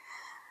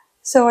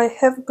 So I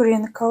have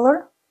green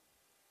color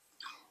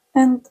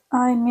and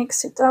I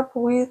mix it up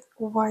with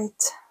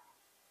white.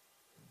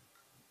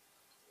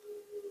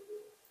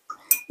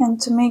 And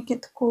to make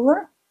it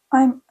cooler,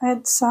 I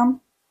add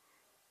some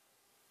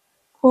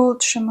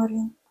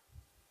ultramarine.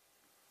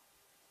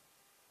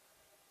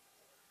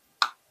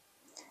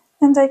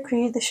 And I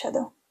create the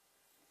shadow.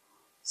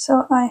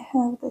 So I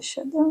have the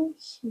shadow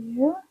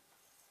here.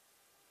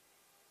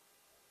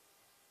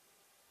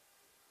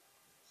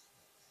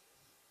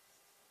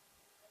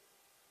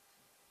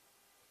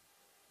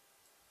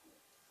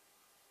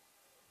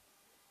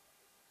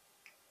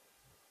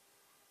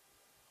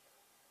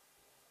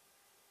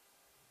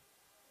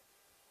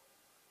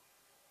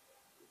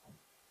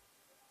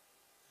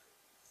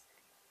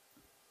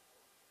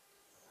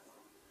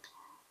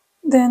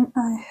 Then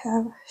I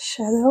have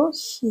shadow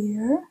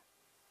here.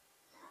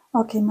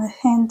 Okay, my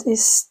hand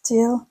is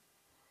still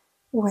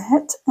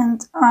wet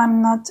and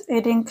I'm not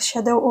adding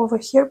shadow over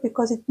here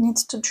because it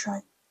needs to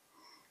dry.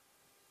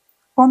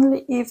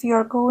 Only if you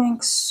are going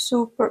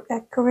super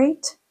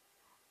accurate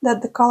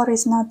that the color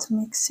is not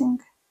mixing.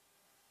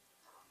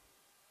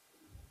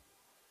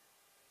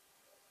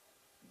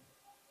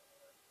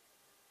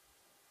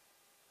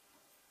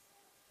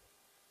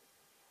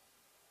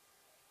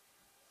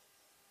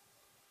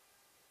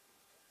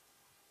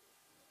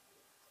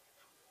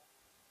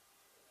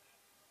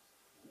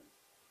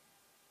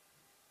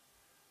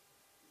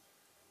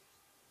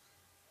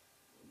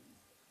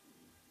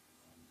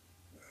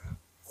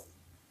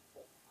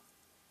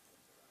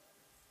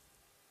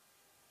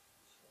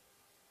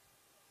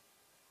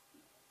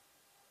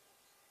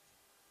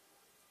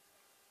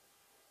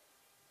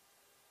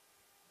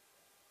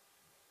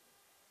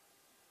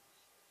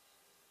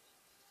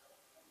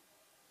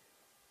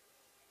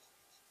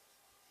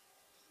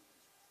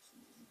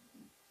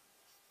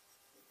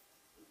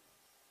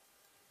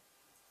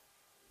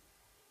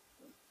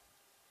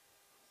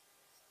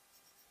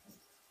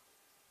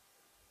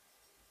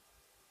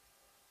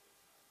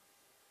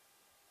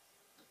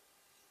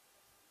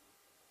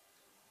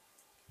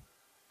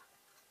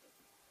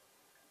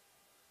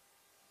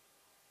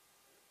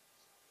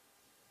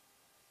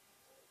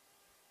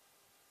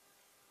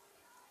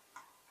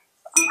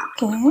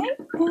 Okay,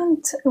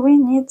 and we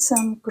need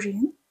some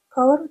green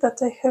color that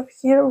I have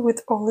here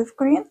with olive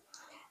green.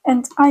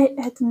 And I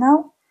add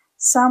now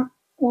some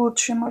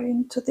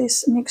ultramarine to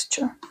this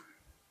mixture.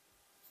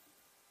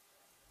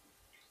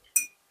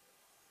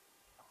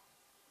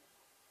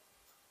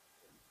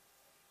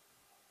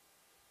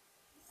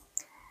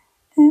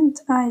 And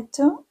I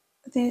do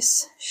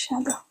this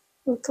shadow.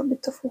 A little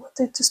bit of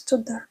water, it is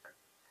too dark.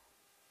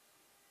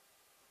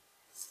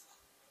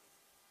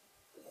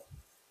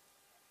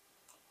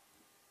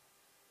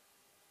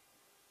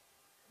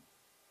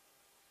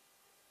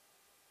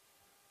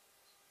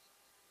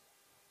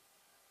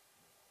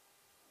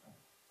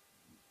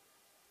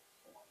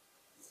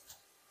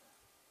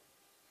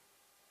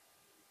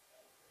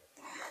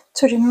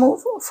 To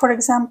remove, for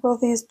example,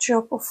 this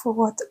drop of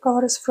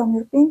watercolors from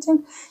your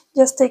painting,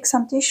 just take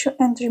some tissue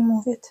and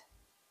remove it.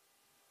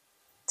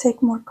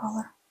 Take more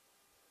color.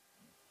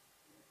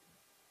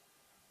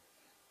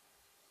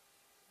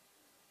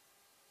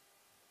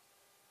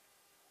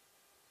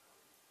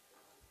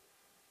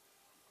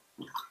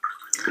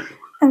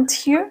 And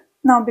here,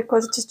 now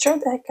because it is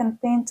dried, I can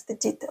paint the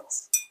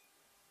details.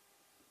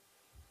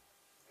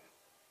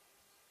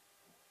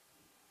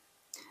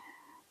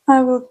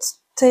 I will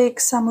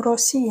take some raw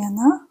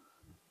sienna,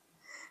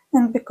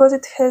 and because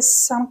it has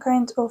some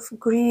kind of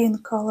green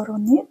color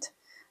on it,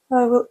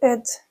 I will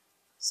add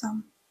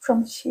some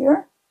from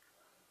here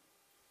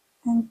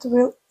and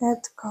will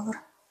add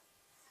color.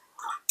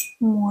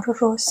 More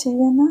raw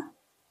sienna.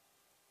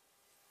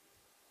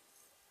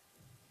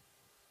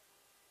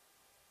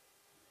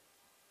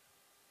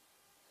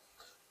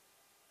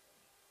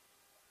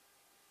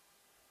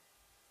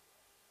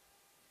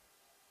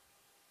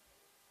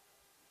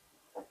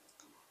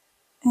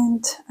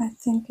 And I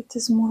think it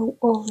is more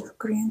olive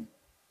green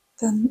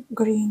than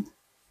green.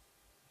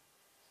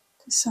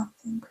 It is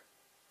something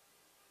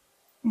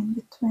in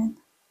between,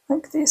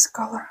 like this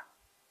color.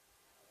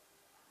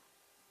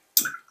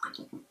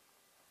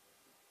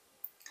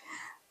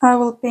 I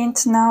will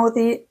paint now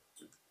the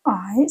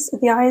eyes.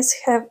 The eyes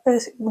have a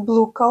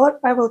blue color.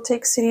 I will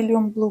take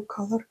cerulean blue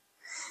color.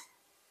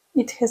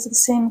 It has the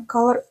same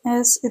color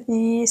as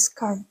the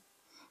sky.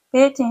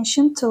 Pay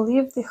attention to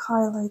leave the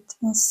highlight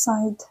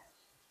inside.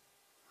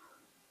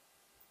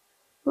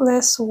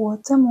 Less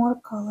water, more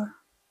color.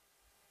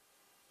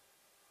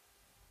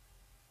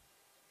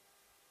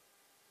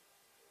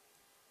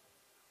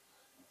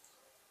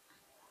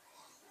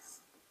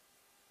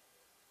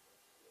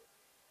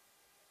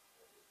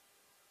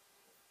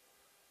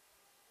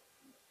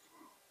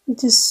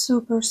 It is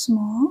super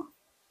small.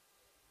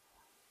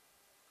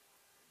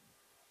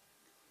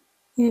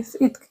 If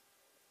it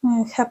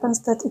it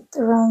happens that it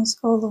runs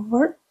all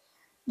over,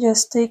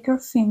 just take your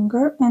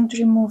finger and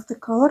remove the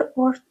color,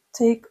 or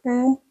take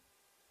a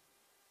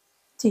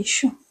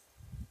tissue.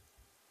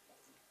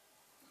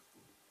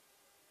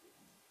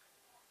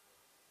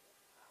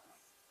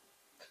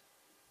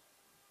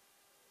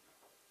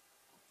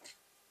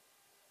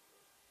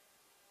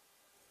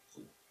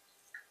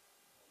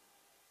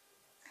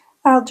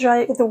 I'll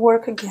dry the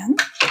work again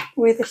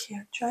with a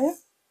hair dryer.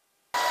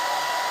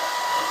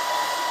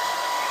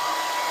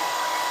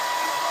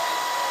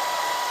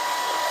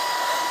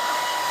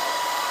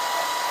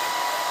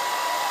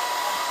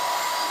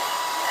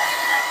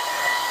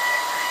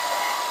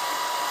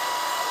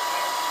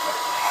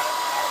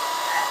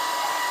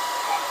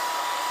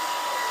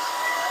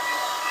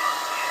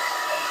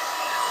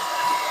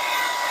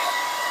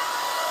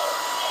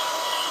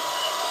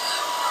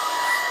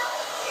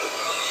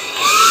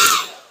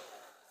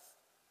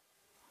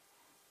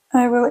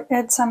 I will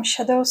add some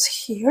shadows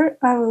here.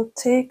 I will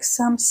take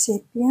some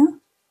sepia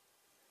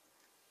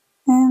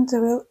and I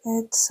will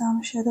add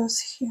some shadows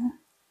here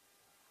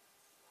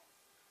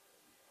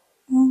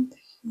and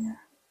here.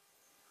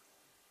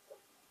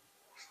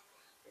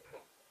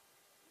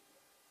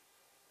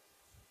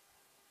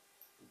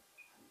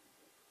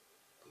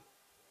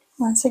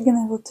 Once again,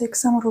 I will take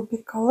some ruby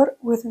color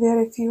with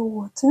very few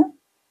water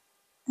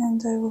and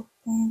I will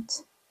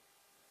paint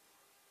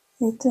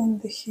it in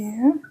the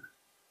hair.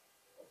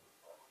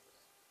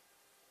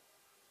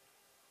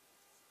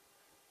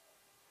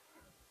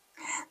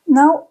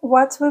 Now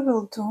what we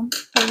will do,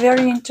 a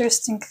very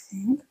interesting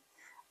thing.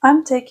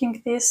 I'm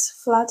taking this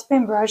flat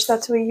paintbrush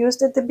that we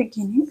used at the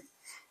beginning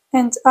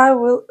and I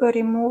will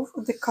remove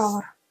the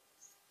color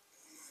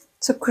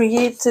to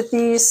create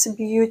these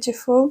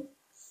beautiful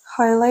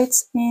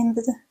highlights in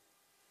the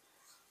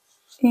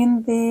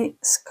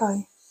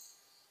sky.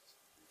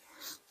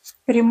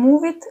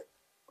 Remove it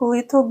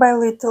little by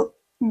little,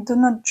 do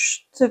not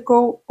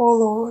go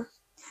all over.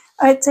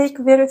 I take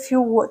very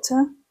few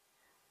water.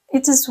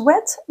 It is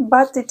wet,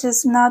 but it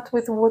is not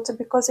with water,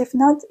 because if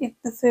not,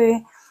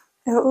 the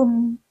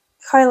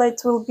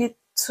highlight will be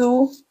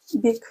too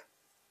big.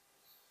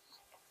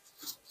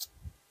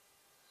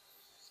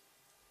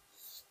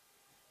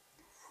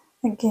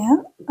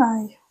 Again,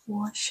 I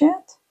wash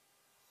it.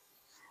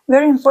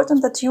 Very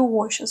important that you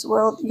wash as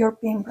well your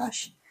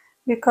paintbrush,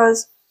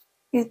 because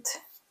it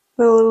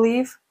will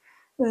leave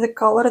the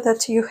color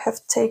that you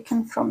have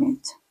taken from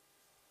it.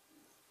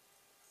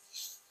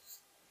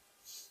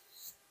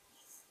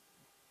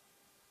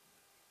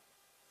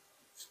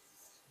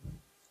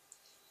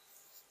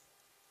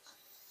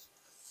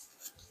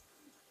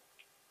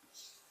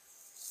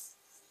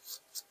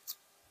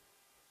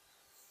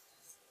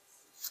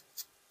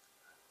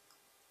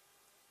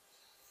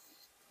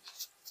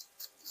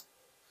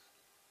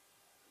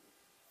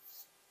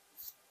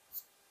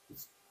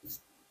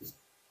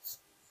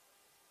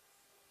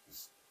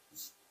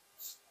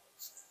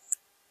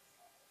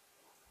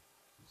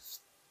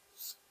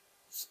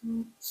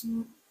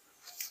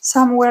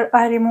 Somewhere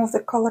I remove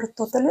the color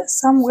totally,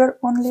 somewhere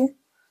only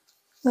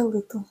a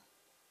little.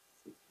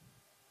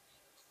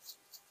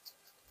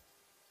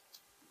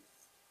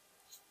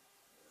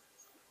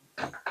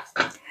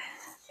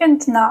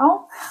 And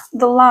now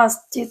the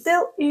last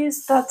detail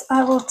is that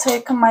I will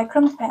take a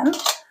micron pen.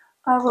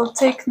 I will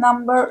take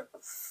number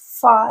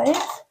 5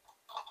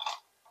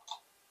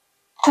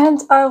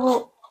 and I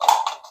will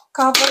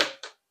cover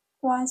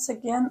once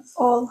again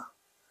all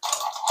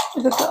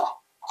the girl.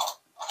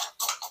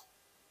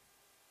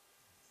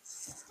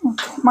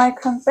 Okay,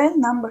 micron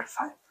pen number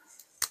 5.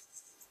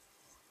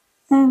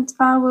 And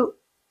I will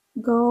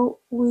go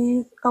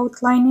with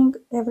outlining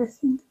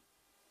everything.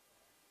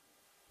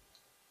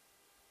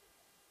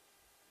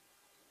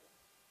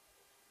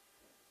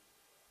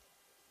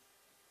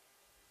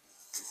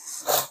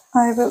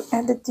 I will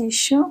add a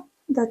tissue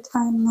that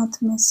I'm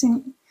not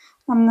missing.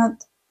 I'm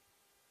not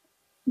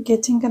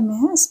getting a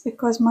mess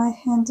because my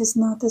hand is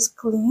not as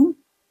clean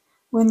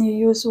when you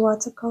use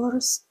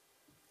watercolors.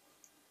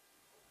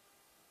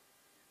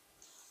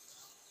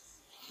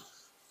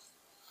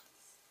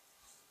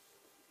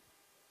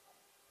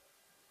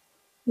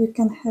 You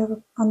can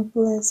have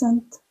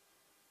unpleasant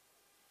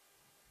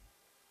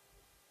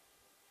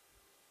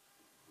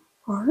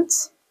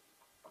parts.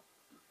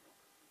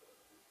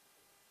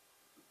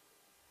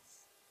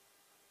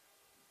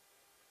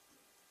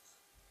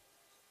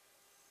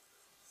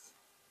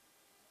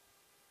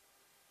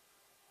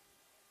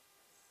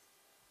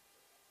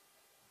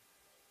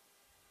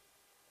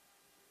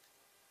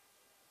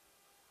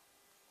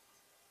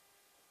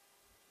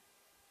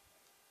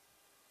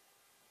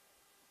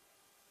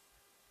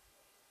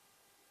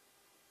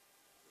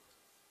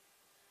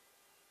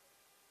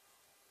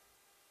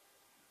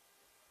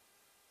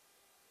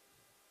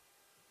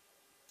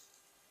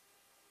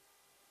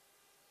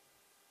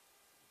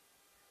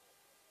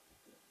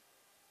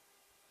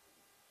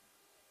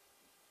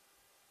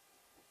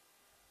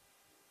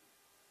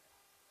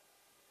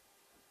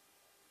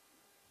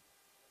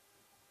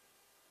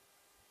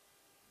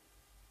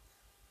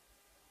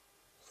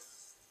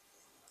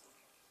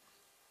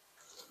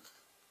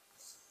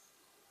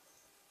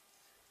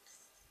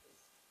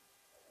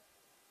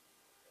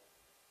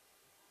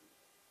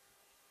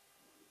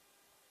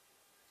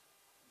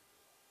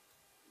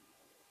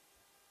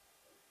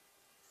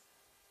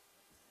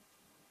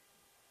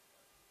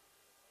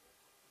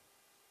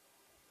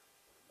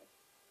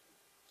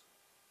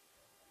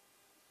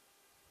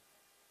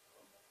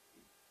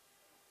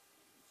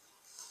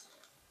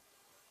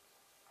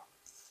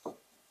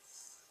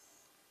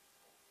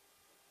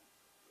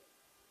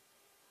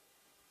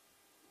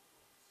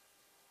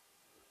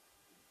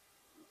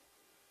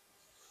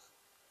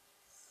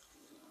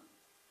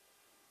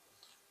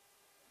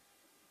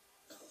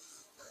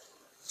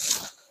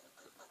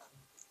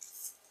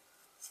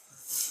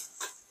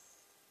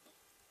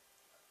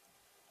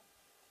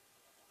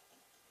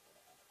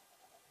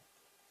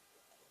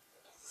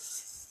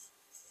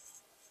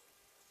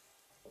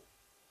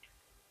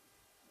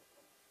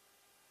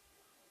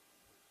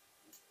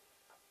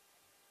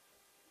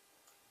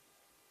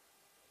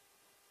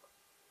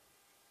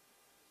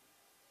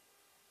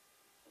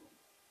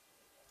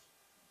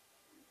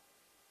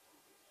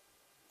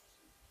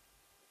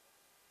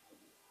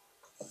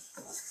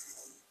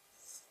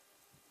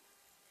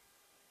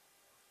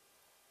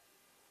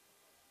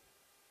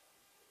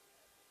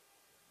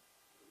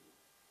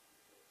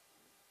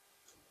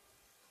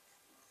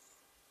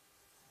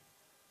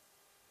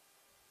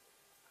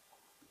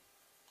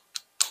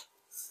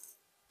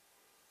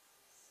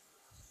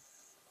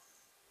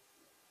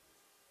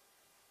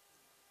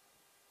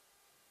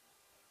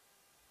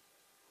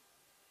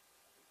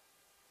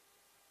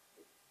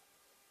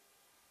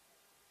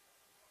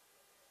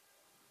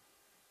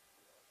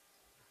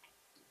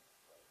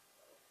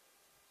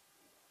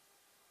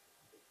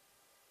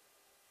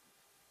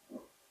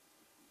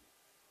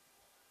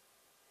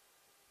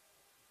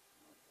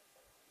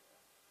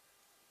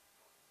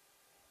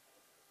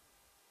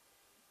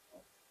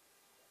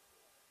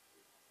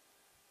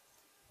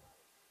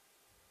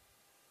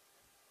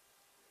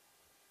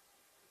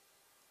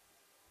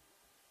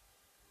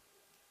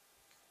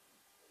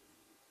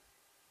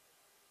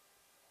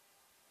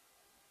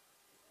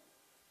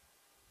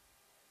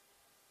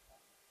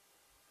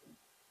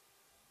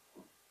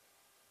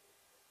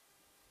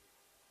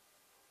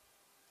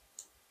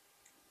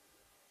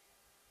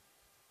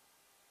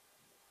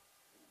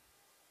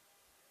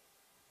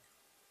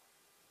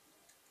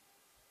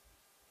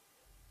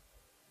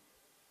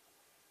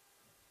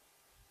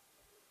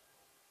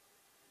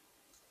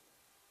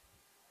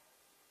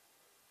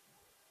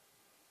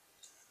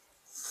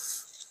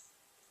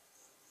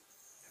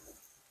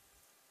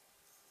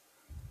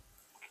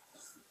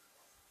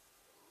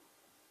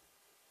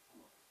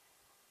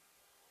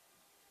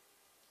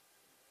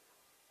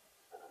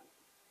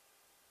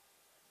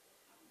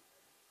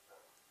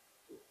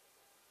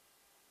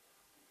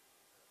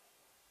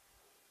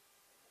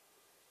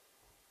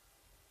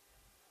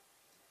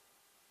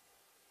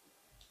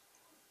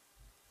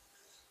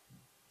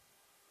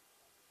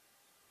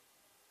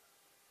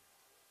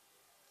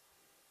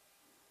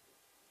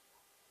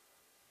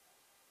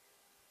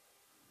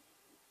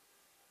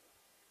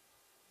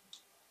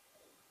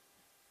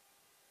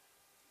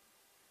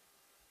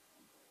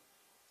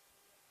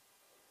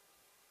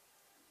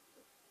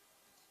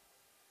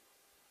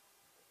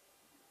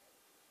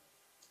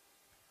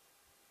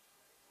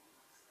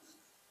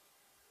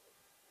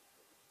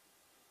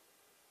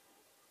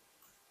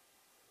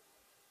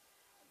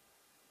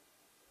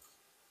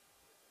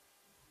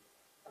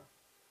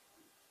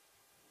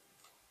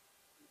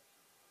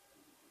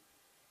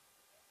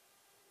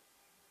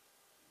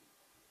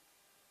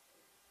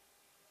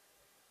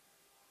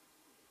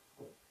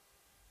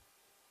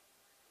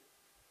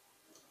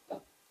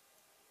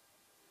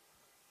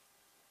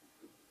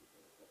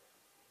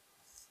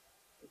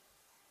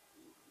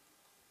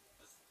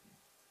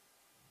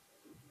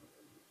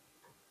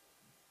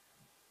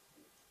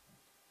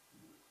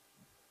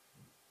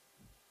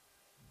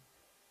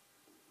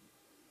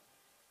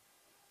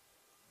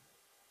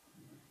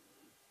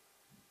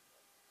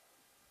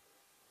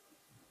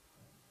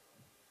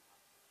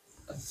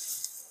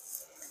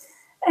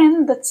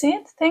 And that's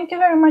it. Thank you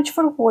very much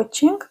for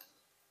watching.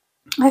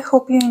 I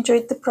hope you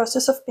enjoyed the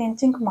process of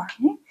painting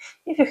Marnie.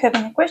 If you have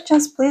any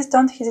questions, please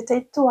don't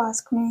hesitate to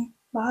ask me.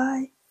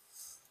 Bye!